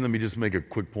interesting, let me just make a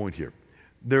quick point here.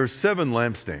 There are 7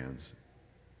 lampstands,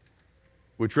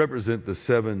 which represent the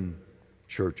 7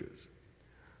 churches.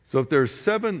 So if there's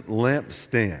 7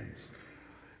 lampstands,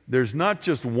 there's not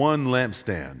just one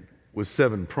lampstand with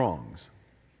 7 prongs,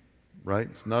 right?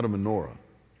 It's not a menorah.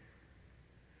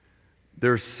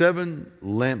 There are 7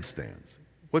 lampstands.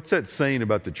 What's that saying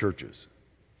about the churches?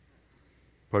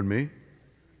 Pardon me?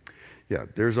 Yeah,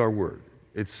 there's our word.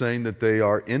 It's saying that they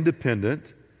are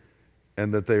independent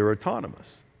and that they are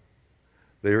autonomous.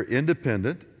 They are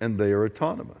independent and they are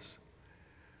autonomous.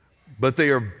 But they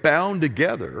are bound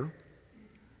together.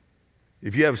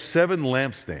 If you have 7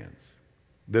 lampstands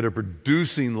that are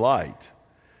producing light,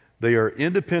 they are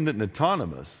independent and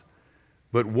autonomous,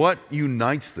 but what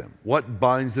unites them? What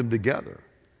binds them together?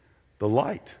 The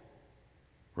light,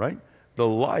 right? The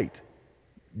light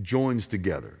joins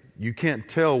together. You can't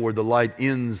tell where the light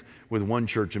ends with one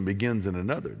church and begins in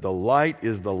another. The light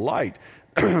is the light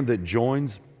that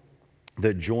joins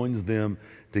them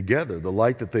together, the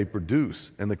light that they produce,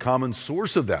 and the common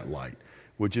source of that light,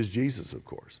 which is Jesus, of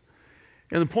course.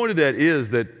 And the point of that is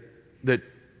that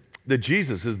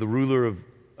Jesus is the ruler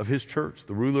of his church,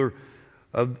 the ruler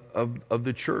of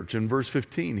the church. In verse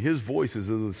 15, his voice is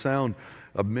the sound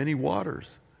of many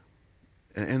waters.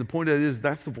 And the point of that is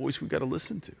that's the voice we've got to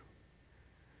listen to,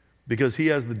 because he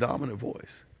has the dominant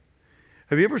voice.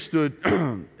 Have you ever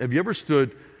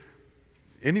stood,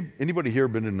 anybody here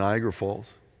been in Niagara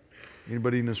Falls?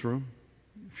 Anybody in this room?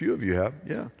 A few of you have,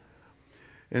 yeah.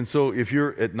 And so if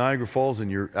you're at Niagara Falls and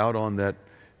you're out on the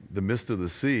mist of the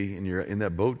sea and you're in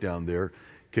that boat down there,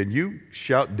 can you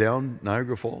shout down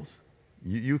Niagara Falls?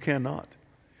 You cannot.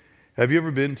 Have you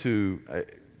ever been to,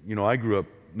 I grew up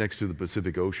next to the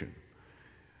Pacific Ocean.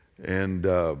 And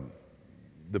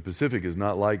the Pacific is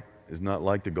not like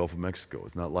the Gulf of Mexico.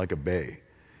 It's not like a bay.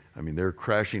 I mean, there are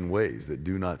crashing waves that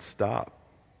do not stop.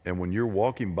 And when you're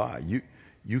walking by,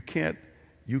 you can't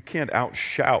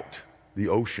outshout the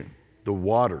ocean, the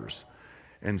waters.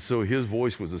 And so his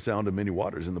voice was the sound of many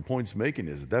waters. And the point he's making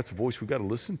is that that's the voice we've got to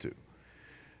listen to.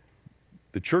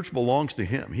 The church belongs to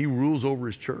him. He rules over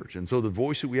his church. And so the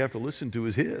voice that we have to listen to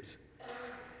is his.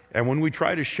 And when we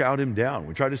try to shout him down,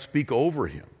 we try to speak over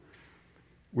him,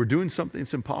 we're doing something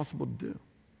that's impossible to do.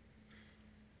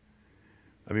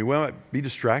 I mean, we might be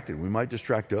distracted. We might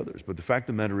distract others. But the fact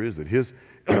of the matter is that his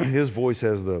voice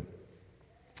has the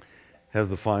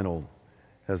final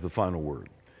word.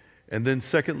 And then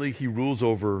secondly, he rules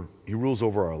over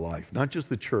our life. Not just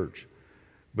the church,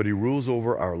 but he rules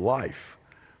over our life.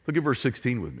 Look at verse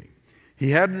 16 with me. He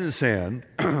had in his hand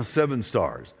 7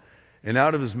 stars, and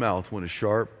out of his mouth went a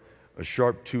sharp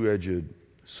 2-edged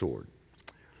sword.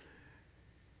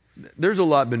 There's a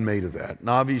lot been made of that. And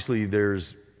obviously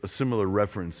there's a similar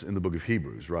reference in the book of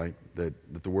Hebrews, right? That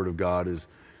the word of God is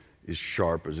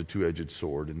sharp as a 2-edged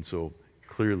sword. And so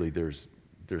clearly there's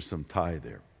some tie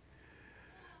there.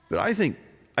 But I think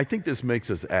this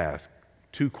makes us ask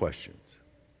 2 questions.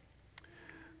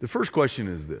 The first question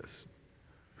is this: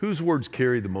 whose words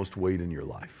carry the most weight in your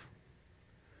life?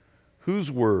 Whose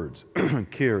words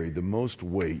carry the most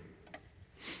weight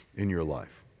in your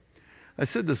life? I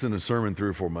said this in a sermon 3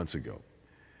 or 4 months ago,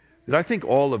 that I think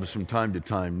all of us from time to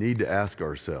time need to ask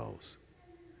ourselves,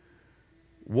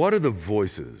 what are the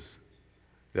voices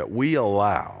that we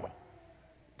allow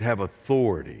to have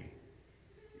authority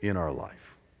in our life?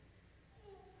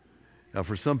 Now,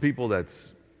 for some people,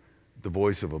 that's the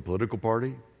voice of a political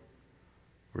party.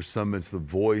 For some, it's the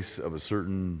voice of a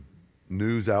certain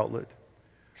news outlet.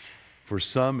 For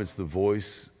some, it's the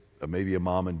voice of maybe a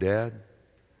mom and dad.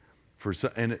 For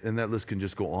some, and that list can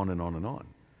just go on and on and on.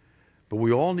 But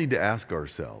we all need to ask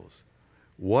ourselves,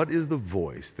 what is the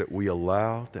voice that we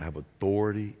allow to have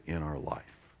authority in our life?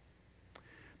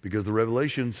 Because the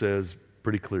Revelation says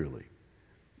pretty clearly,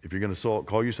 if you're going to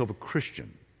call yourself a Christian,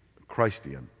 a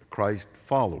Christian, a Christ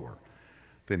follower,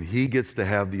 then he gets to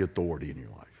have the authority in your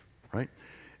life, right?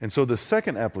 And so the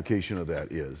second application of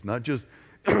that is not just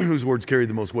whose words carry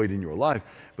the most weight in your life,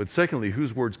 but secondly,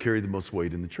 whose words carry the most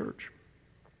weight in the church.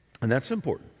 And that's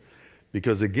important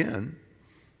because, again,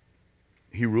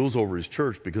 he rules over his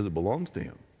church because it belongs to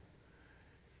him.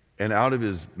 And out of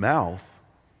his mouth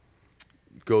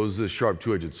goes this sharp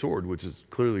 2-edged sword, which is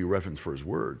clearly a reference for his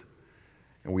word.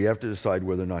 And we have to decide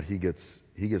whether or not he gets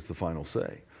the final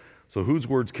say. So whose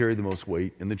words carry the most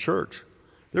weight in the church?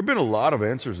 There have been a lot of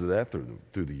answers to that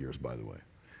through the years, by the way.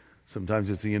 Sometimes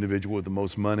it's the individual with the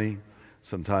most money.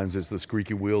 Sometimes it's the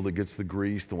squeaky wheel that gets the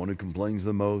grease, the one who complains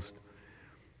the most.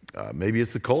 Maybe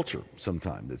it's the culture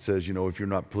sometimes that says, if you're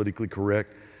not politically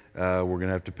correct, we're going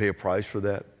to have to pay a price for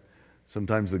that.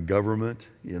 Sometimes the government,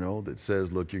 that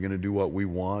says, look, you're going to do what we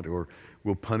want or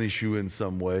we'll punish you in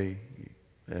some way.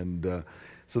 And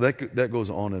so that goes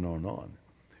on and on and on.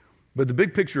 But the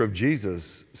big picture of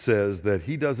Jesus says that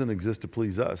he doesn't exist to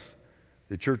please us.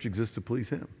 The church exists to please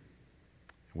him.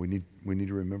 We need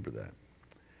to remember that.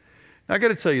 Now, I got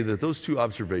to tell you that those two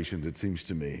observations, it seems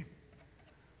to me,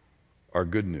 are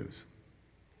good news.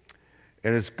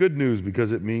 And it's good news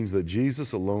because it means that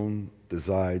Jesus alone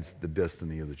decides the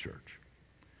destiny of the church.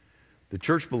 The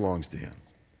church belongs to him,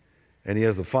 and he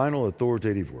has the final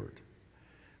authoritative word.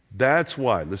 That's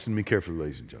why, listen to me carefully,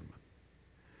 ladies and gentlemen,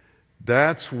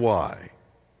 that's why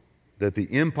that the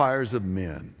empires of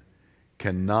men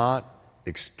cannot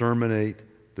exterminate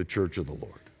the church of the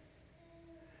Lord.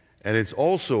 And it's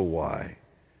also why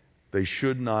they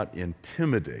should not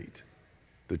intimidate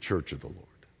the church of the Lord.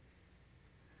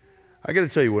 I got to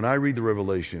tell you, when I read the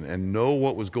Revelation and know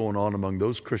what was going on among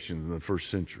those Christians in the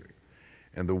first century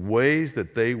and the ways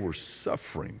that they were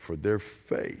suffering for their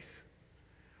faith,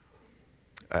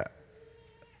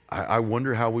 I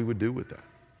wonder how we would do with that.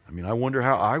 I wonder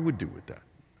how I would do with that.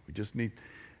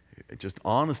 Just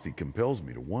honesty compels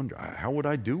me to wonder, how would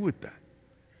I do with that?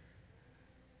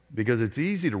 Because it's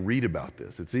easy to read about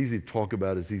this. It's easy to talk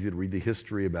about it. It's easy to read the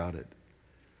history about it.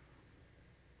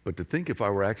 But to think if I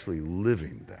were actually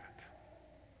living that.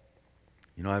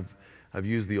 I've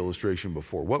used the illustration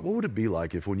before. What would it be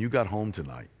like if when you got home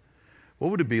tonight,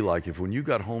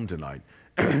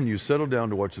 and you settled down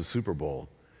to watch the Super Bowl,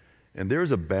 and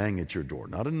there's a bang at your door,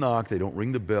 not a knock, they don't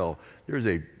ring the bell, there's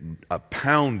a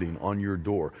pounding on your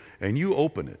door, and you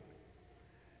open it,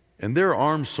 and there are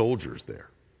armed soldiers there.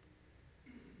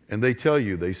 And they tell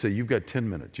you, they say, you've got 10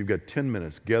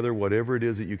 minutes, gather whatever it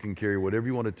is that you can carry, whatever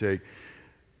you want to take,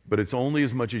 but it's only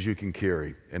as much as you can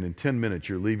carry, and in 10 minutes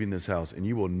you're leaving this house, and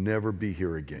you will never be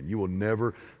here again. You will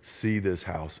never see this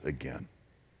house again.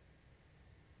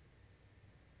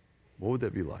 What would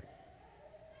that be like?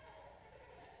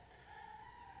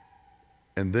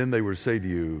 And then they would say to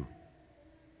you,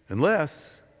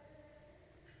 unless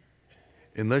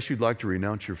you'd like to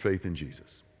renounce your faith in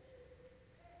Jesus.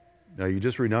 Now, you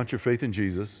just renounce your faith in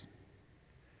Jesus,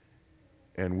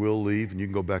 and we'll leave, and you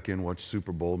can go back in, watch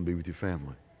Super Bowl, and be with your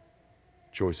family.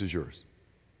 Choice is yours.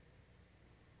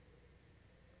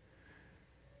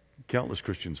 Countless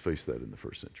Christians faced that in the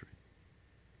first century.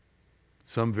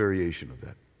 Some variation of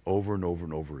that, over and over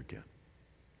and over again.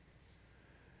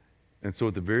 And so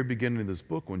at the very beginning of this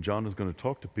book, when John is going to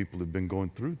talk to people who've been going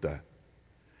through that,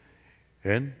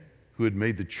 and who had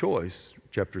made the choice,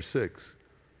 chapter 6,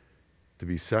 to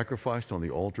be sacrificed on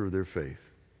the altar of their faith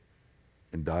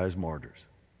and die as martyrs,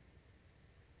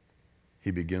 he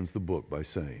begins the book by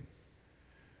saying,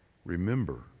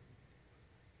 remember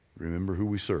who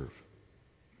we serve.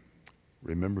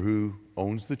 Remember who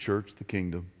owns the church, the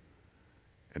kingdom,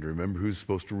 and remember who's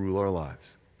supposed to rule our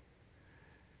lives.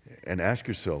 And ask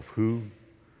yourself, who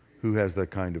has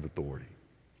that kind of authority?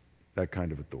 That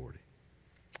kind of authority.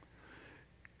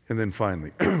 And then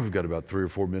finally, we've got about 3 or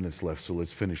 4 minutes left, so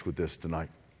let's finish with this tonight.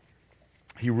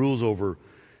 He rules over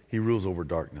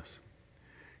darkness.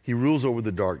 He rules over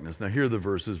the darkness. Now here are the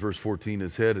verses. Verse 14,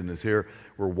 his head and his hair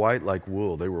were white like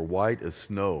wool. They were white as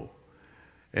snow.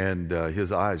 And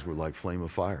his eyes were like flame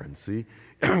of fire. And see,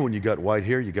 when you got white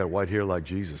hair like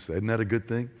Jesus. Isn't that a good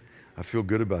thing? I feel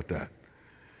good about that.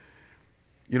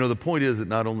 The point is that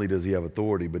not only does he have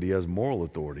authority, but he has moral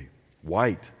authority.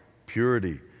 White,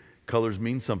 purity, colors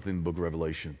mean something in the book of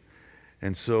Revelation.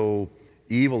 And so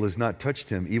evil has not touched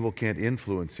him. Evil can't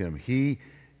influence him. He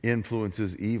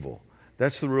influences evil.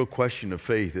 That's the real question of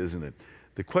faith, isn't it?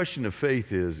 The question of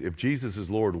faith is, if Jesus is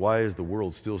Lord, why is the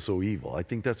world still so evil? I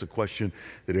think that's a question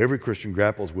that every Christian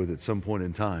grapples with at some point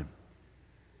in time.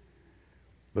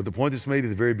 But the point that's made at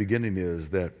the very beginning is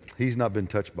that he's not been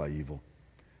touched by evil.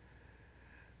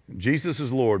 Jesus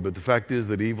is Lord, but the fact is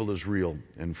that evil is real,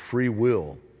 and free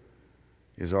will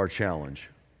is our challenge.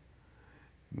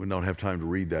 We don't have time to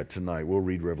read that tonight. We'll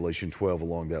read Revelation 12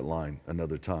 along that line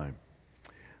another time.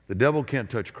 The devil can't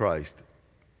touch Christ,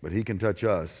 but he can touch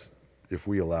us if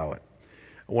we allow it.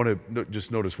 I want to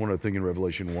just notice one other thing in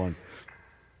Revelation 1.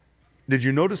 Did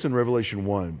you notice in Revelation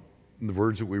 1, in the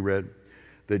words that we read,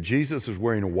 that Jesus is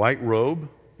wearing a white robe,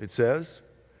 it says,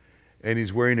 and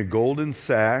he's wearing a golden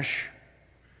sash,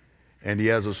 and he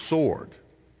has a sword.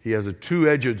 He has a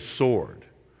two-edged sword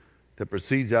that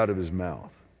proceeds out of his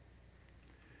mouth.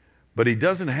 But he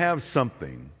doesn't have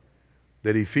something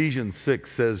that Ephesians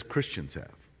 6 says Christians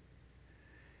have.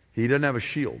 He doesn't have a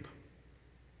shield.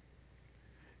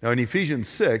 Now in Ephesians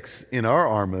 6, in our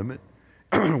armament,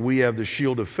 we have the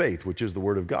shield of faith, which is the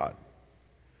Word of God.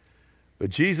 But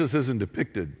Jesus isn't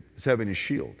depicted as having a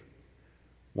shield.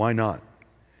 Why not?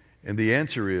 And the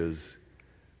answer is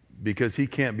because he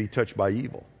can't be touched by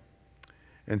evil.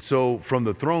 And so from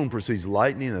the throne proceeds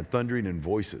lightning and thundering and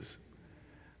voices.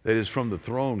 That is, from the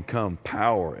throne come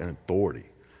power and authority.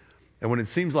 And when it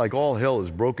seems like all hell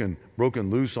is broken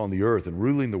loose on the earth and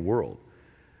ruling the world,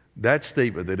 that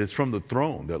statement that it's from the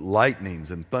throne that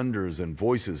lightnings and thunders and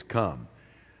voices come,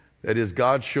 that is,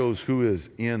 God shows who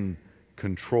is in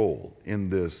control in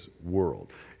this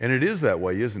world. And it is that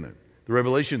way, isn't it? The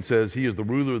Revelation says he is the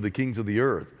ruler of the kings of the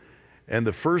earth, and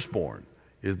the firstborn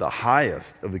is the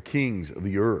highest of the kings of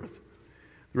the earth.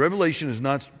 The Revelation is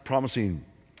not promising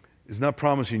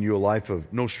you a life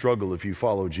of no struggle if you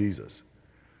follow Jesus.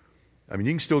 I mean,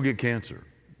 you can still get cancer.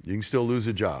 You can still lose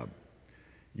a job.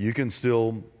 You can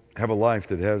still have a life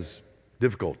that has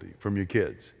difficulty from your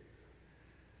kids.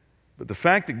 But the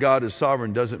fact that God is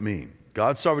sovereign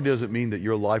God's sovereignty doesn't mean that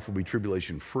your life will be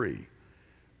tribulation free,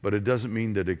 but it does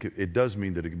mean that it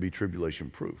can be tribulation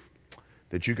proof,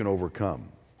 that you can overcome.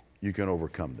 You can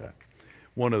overcome that.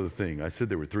 One other thing, I said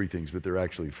there were 3 things, but there are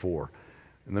actually 4.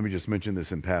 And let me just mention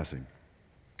this in passing.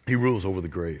 He rules over the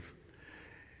grave.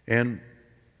 And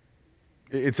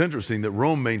it's interesting that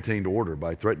Rome maintained order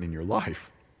by threatening your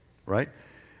life, right?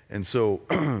 And so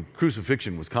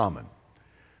crucifixion was common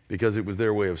because it was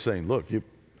their way of saying, look, you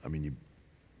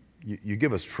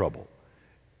give us trouble,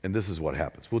 and this is what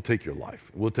happens. We'll take your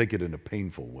life. We'll take it in a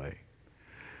painful way.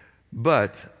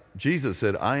 But Jesus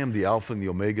said, I am the Alpha and the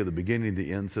Omega, the beginning and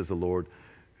the end, says the Lord,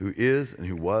 who is and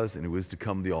who was and who is to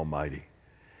come, the Almighty.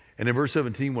 And in verse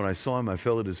 17, when I saw him, I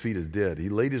fell at his feet as dead. He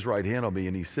laid his right hand on me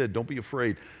and he said, don't be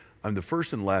afraid. I'm the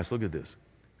first and last, look at this,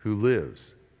 who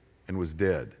lives and was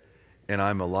dead, and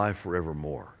I'm alive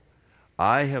forevermore.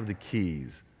 I have the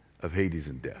keys of Hades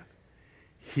and death.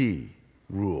 He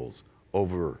rules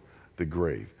over the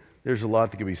grave. There's a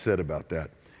lot that can be said about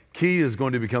that. Key is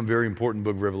going to become very important in the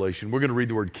book of Revelation. We're going to read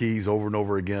the word keys over and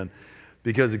over again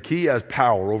because a key has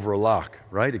power over a lock,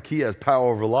 right? A key has power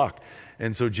over a lock.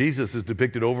 And so Jesus is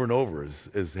depicted over and over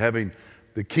as having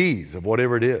the keys of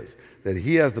whatever it is, that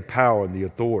he has the power and the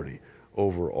authority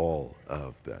over all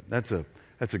of that. That's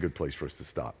a good place for us to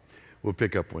stop. We'll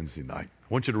pick up Wednesday night. I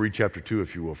want you to read chapter 2,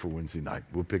 if you will, for Wednesday night.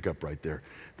 We'll pick up right there.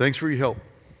 Thanks for your help.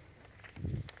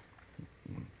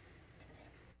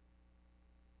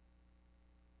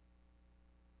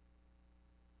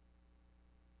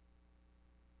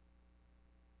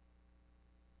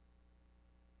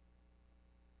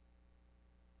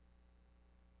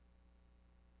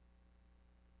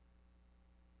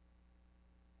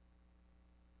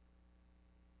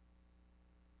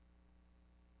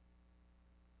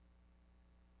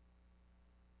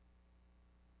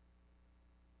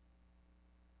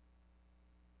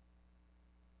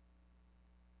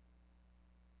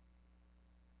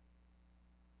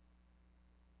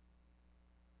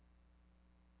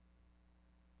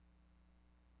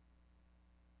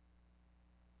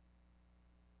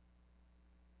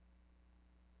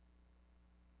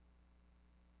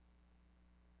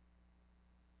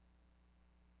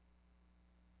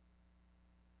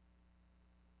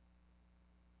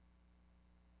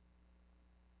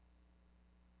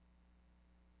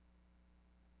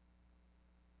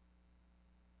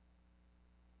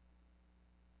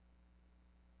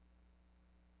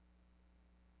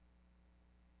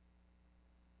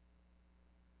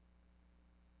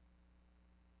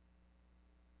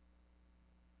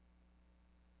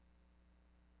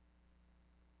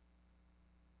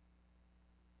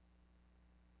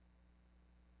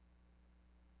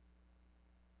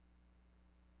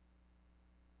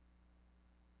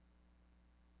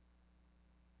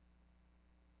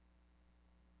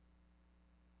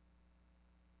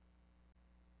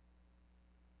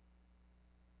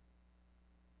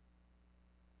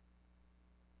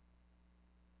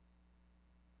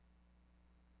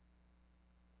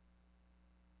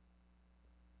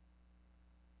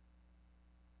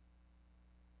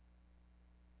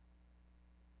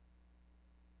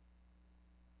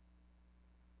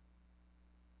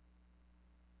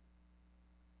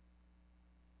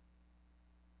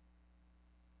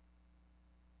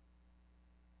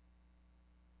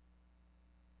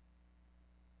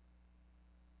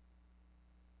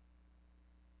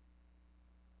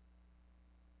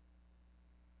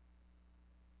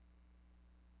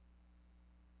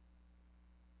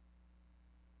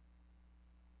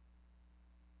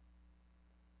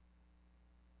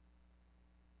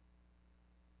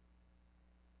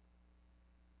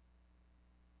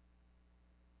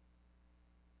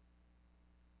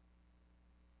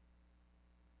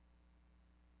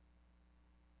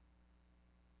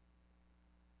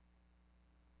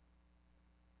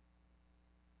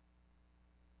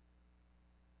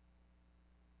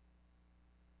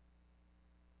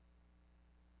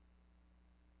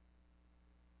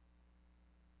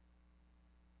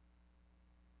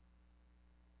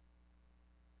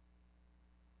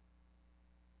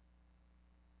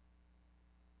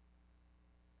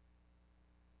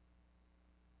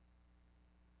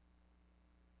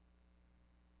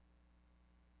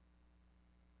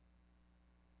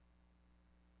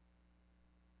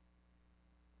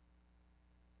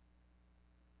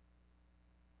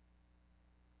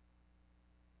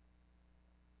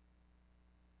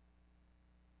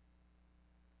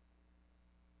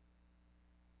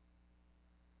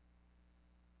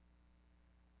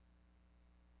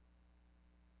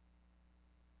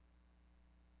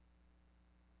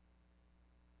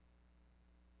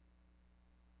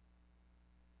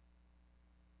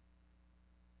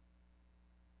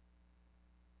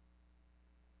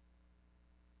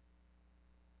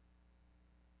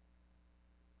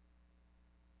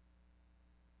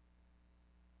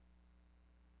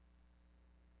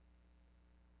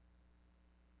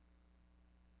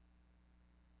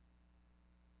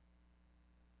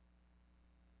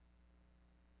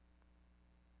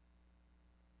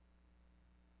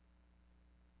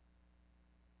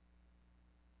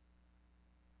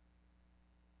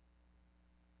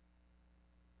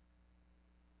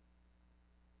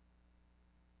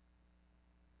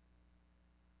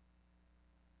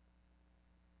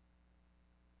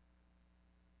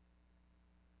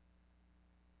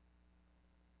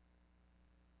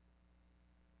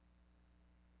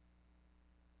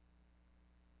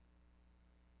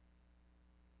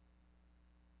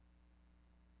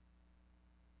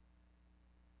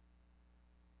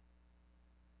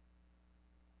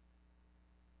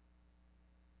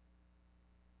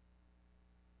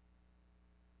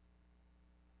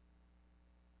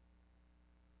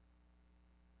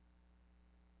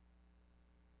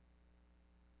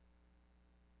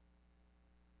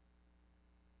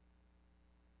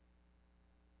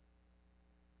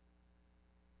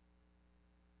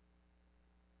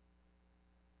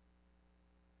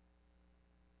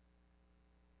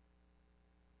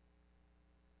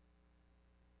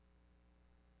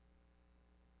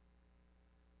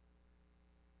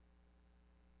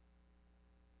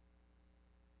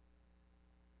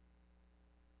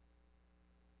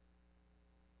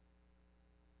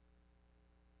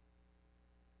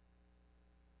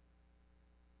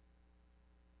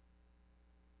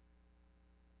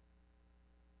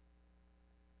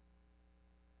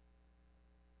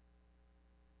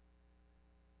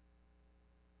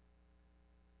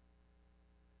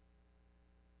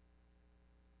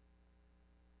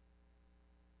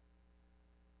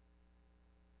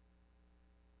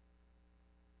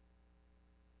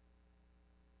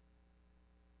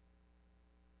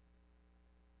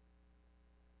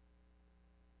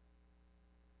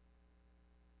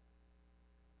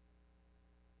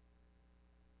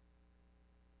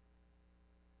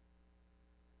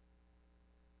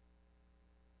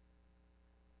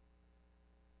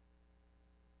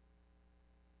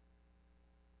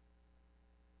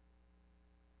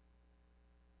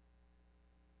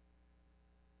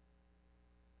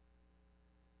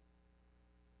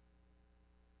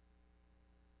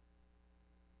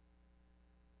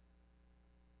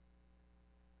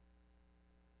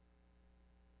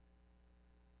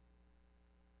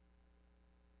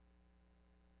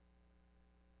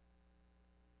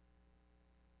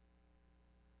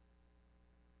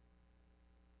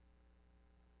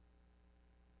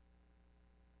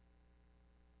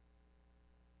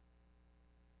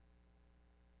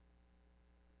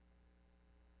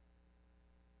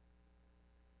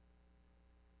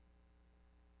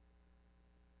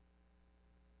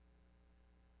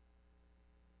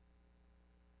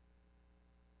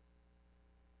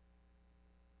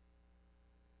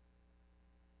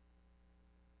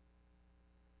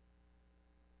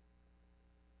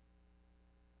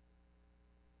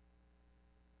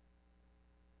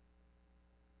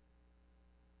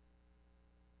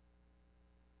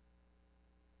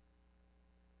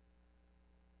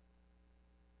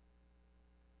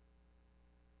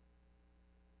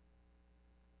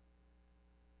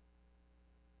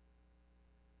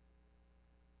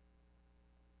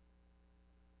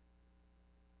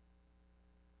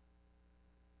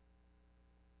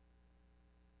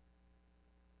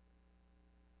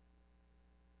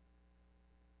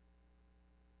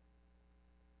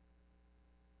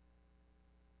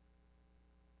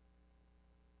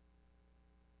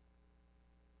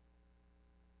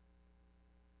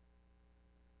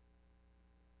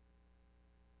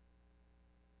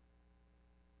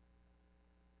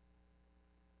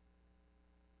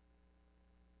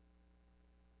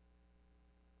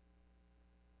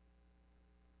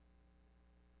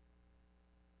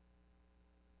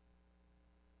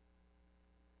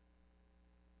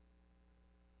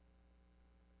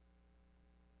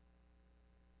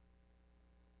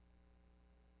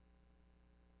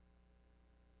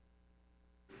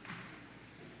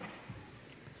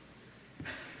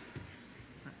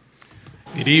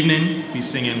 Good evening. We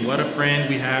singing What a Friend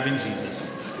We Have in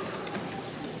Jesus.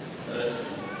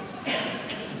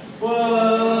 What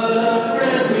a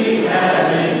friend we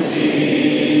have in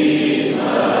Jesus, all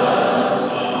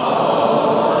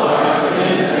our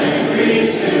sins and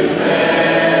griefs to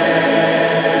bear.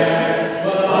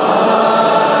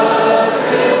 What a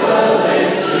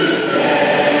privilege to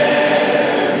carry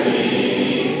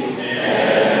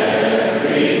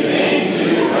everything to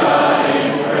God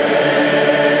in prayer.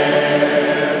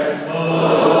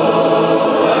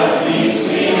 Oh, what peace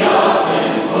we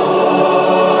often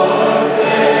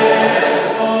forfeit.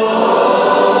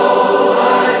 Oh,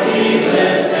 what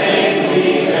needless pain we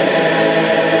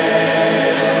bear.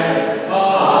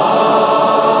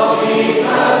 All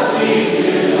because we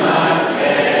do not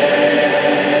carry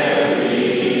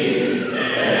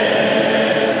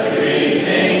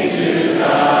everything to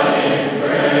God in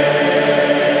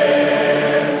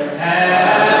prayer.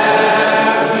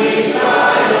 Have we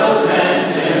trials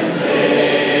and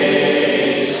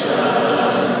temptations?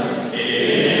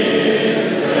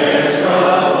 Is there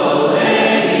trouble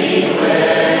anywhere?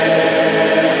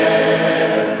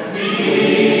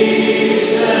 We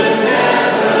should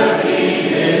never be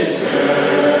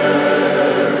discouraged.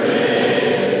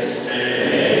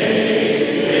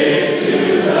 Take it to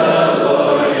the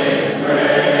Lord in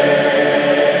prayer.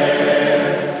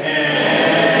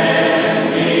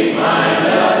 Can we find a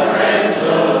friend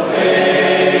so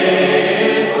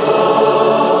faithful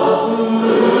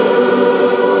who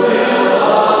will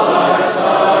all our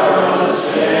sorrows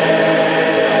share?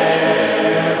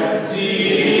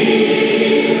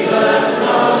 Jesus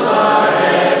knows our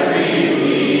every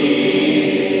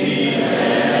weakness.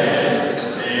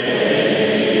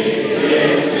 Take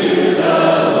it to the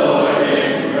Lord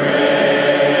in prayer.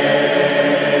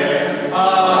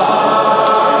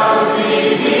 Are we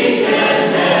weak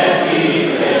and heavy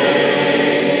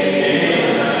laden?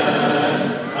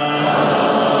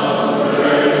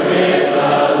 Covered with a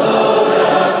load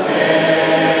of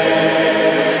care.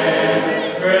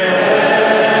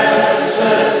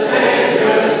 Precious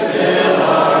Savior, still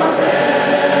our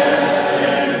refuge.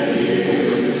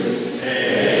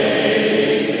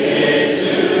 Take it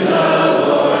to the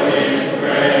Lord in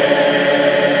prayer.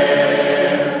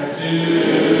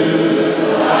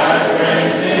 Do our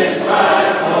friends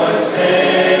despise,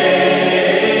 forsake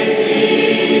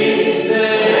thee?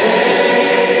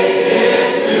 Take it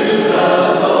to the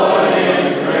Lord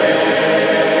in prayer.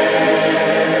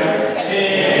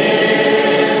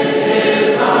 In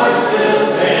His arms He'll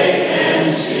take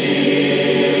and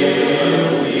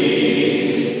shield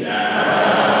thee.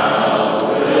 Thou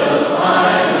wilt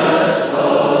find the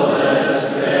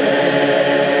solace there.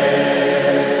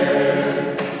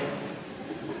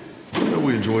 Well,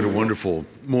 we enjoyed a wonderful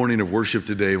morning of worship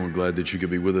today, and we're glad that you could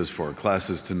be with us for our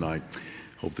classes tonight.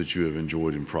 Hope that you have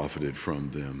enjoyed and profited from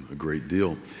them a great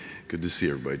deal. Good to see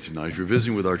everybody tonight. If you're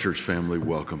visiting with our church family,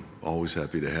 welcome. Always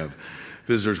happy to have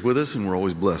visitors with us, and we're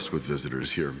always blessed with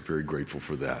visitors here. Very grateful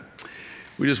for that.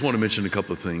 We just want to mention a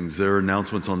couple of things. There are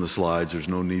announcements on the slides. There's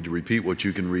no need to repeat what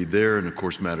you can read there, and of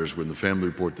course matters were in the family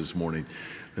report this morning.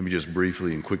 Let me just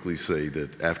briefly and quickly say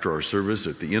that after our service,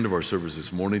 at the end of our service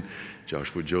this morning,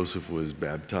 Joshua Joseph was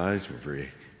baptized. We're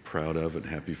very proud of and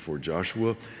happy for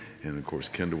Joshua. And of course,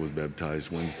 Kendall was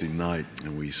baptized Wednesday night,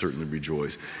 and we certainly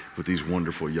rejoice with these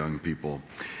wonderful young people.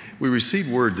 We received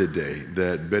word today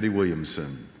that Betty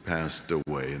Williamson passed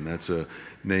away, and that's a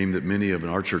name that many of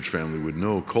our church family would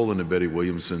know. Colin and Betty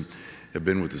Williamson have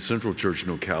been with the Central Church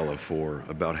in Ocala for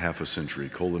about half a century.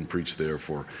 Colin preached there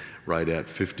for right at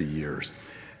 50 years,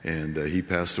 and he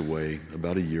passed away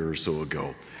about a year or so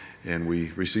ago. And we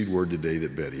received word today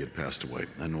that Betty had passed away.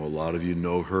 I know a lot of you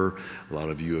know her. A lot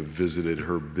of you have visited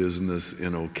her business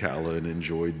in Ocala and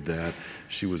enjoyed that.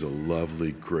 She was a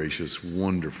lovely, gracious,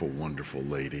 wonderful, wonderful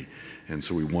lady. And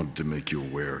so we wanted to make you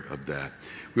aware of that.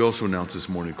 We also announced this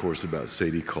morning, of course, about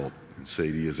Sadie Culp. And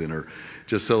Sadie is in her,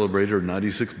 just celebrated her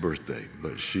 96th birthday,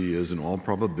 but she is in all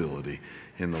probability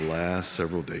in the last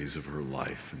several days of her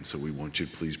life. And so we want you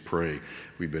to please pray.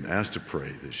 We've been asked to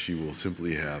pray that she will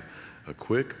simply have a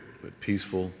quick but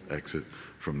peaceful exit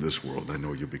from this world. I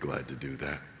know you'll be glad to do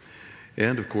that.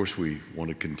 And of course, we want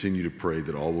to continue to pray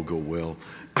that all will go well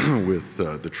with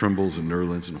the Trimbles and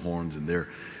Nerlins and Horns and their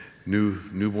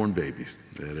newborn babies,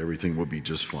 that everything will be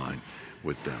just fine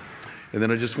with them. And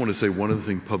then I just want to say one other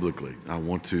thing publicly. I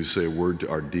want to say a word to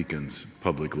our deacons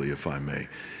publicly, if I may.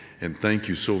 And thank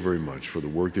you so very much for the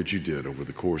work that you did over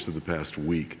the course of the past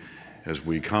week as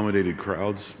we accommodated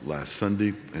crowds last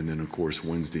Sunday and then, of course,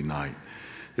 Wednesday night.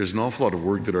 There's an awful lot of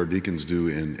work that our deacons do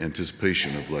in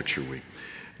anticipation of lecture week.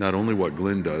 not only what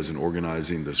Glenn does in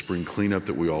organizing the spring cleanup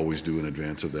that we always do in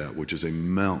advance of that, which is a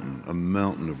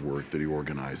mountain of work that he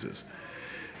organizes,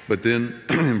 but then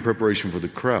in preparation for the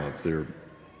crowds, there are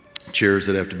chairs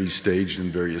that have to be staged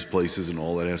in various places and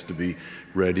all that has to be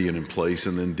ready and in place,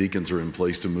 and then deacons are in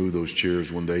place to move those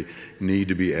chairs when they need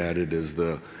to be added as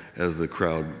the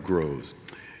crowd grows.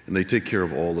 And they take care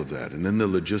of all of that. And then the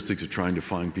logistics of trying to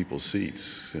find people's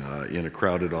seats in a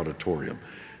crowded auditorium,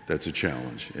 that's a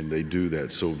challenge, and they do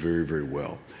that so very, very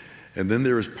well. And then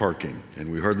there is parking, and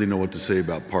we hardly know what to say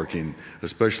about parking,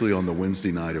 especially on the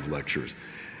Wednesday night of lectures.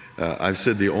 I've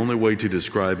said the only way to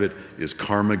describe it is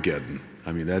Carmageddon.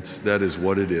 I mean, that is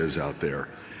what it is out there.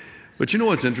 But you know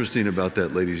what's interesting about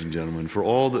that, ladies and gentlemen?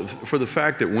 For the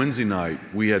fact that Wednesday night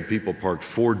we had people parked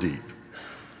 4 deep,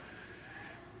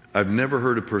 I've never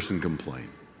heard a person complain.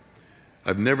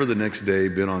 I've never the next day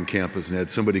been on campus and had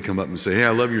somebody come up and say, "Hey,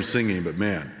 I love your singing, but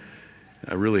man,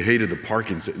 I really hated the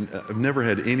parking." I've never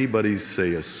had anybody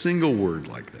say a single word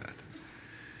like that.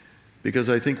 Because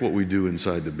I think what we do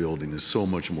inside the building is so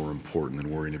much more important than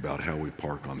worrying about how we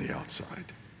park on the outside.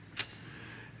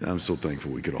 And I'm so thankful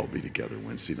we could all be together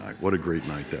Wednesday night. What a great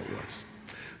night that was.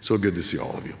 So good to see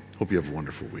all of you. Hope you have a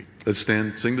wonderful week. Let's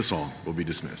stand, sing the song. We'll be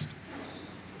dismissed.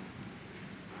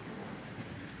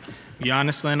 Beyond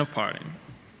this land of parting.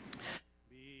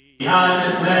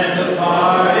 Beyond this land of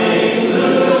parting,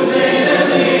 losing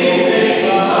and leaving,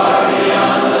 far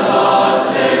beyond the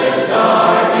lost, sails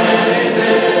dark and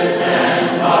abyss,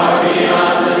 and far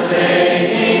beyond the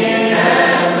taking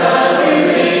and the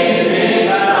bereaving,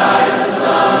 lies the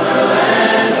summer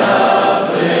land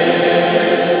of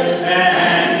bliss.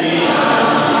 And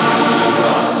beyond,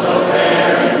 beyond so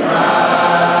fair and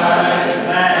bright,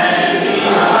 and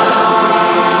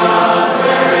beyond,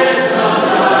 where is no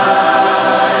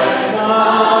light,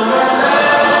 summer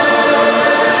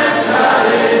land, that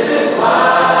is its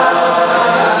light.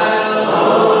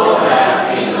 Oh,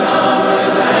 happy summer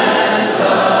land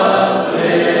of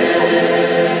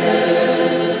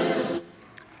bliss.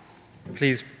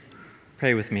 Please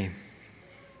pray with me.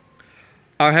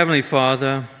 Our Heavenly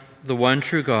Father, the one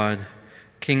true God,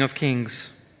 King of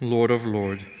kings, Lord of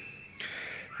lords,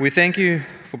 we thank you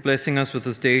for blessing us with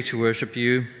this day to worship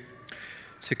you,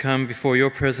 to come before your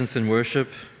presence in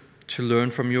worship, to learn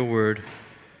from your word,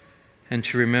 and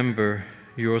to remember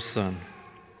your Son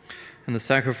and the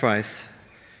sacrifice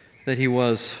that he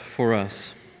was for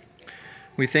us.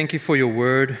 We thank you for your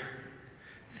word.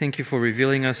 Thank you for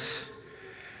revealing us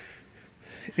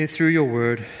through your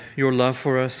word, your love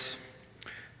for us,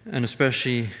 and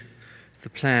especially the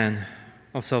plan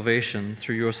of salvation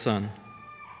through your Son.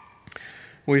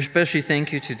 We especially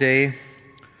thank you today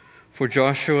for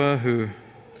Joshua, who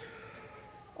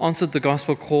answered the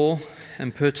gospel call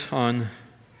and put on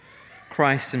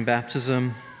Christ in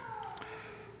baptism.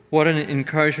 What an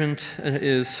encouragement it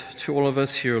is to all of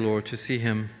us here, Lord, to see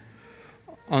him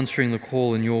answering the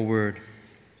call in your word.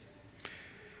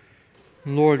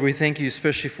 Lord, we thank you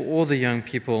especially for all the young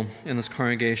people in this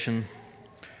congregation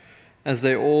as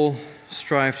they all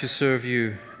strive to serve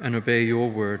you and obey your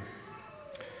word.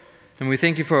 And we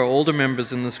thank you for our older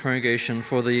members in this congregation,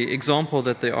 for the example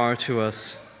that they are to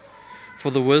us,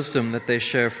 for the wisdom that they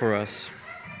share for us.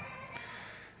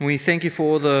 And we thank you for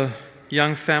all the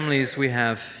young families we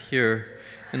have here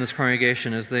in this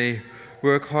congregation as they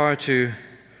work hard to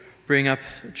bring up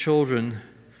children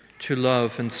to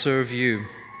love and serve you.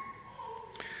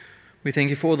 We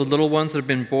thank you for all the little ones that have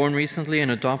been born recently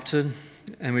and adopted,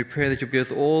 and we pray that you'll be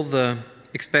with all the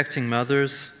expecting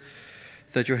mothers,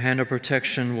 that your hand of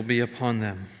protection will be upon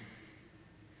them.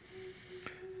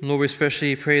 Lord, we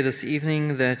especially pray this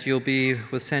evening that you'll be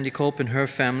with Sandy Culp and her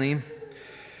family,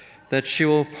 that she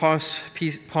will pass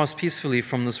peacefully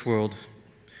from this world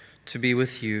to be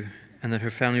with you, and that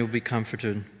her family will be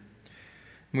comforted. And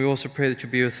we also pray that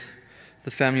you'll be with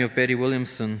the family of Betty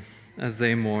Williamson as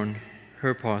they mourn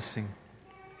her passing.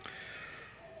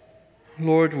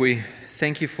 Lord, we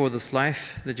thank you for this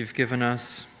life that you've given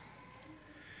us.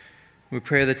 We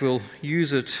pray that we'll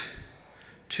use it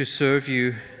to serve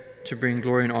you, to bring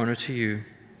glory and honor to you,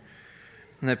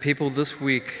 and that people this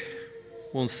week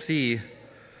will see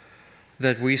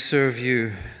that we serve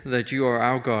you, that you are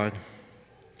our God,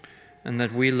 and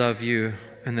that we love you,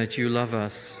 and that you love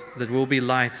us, that we'll be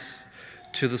lights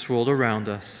to this world around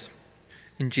us.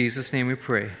 In Jesus' name we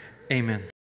pray. Amen.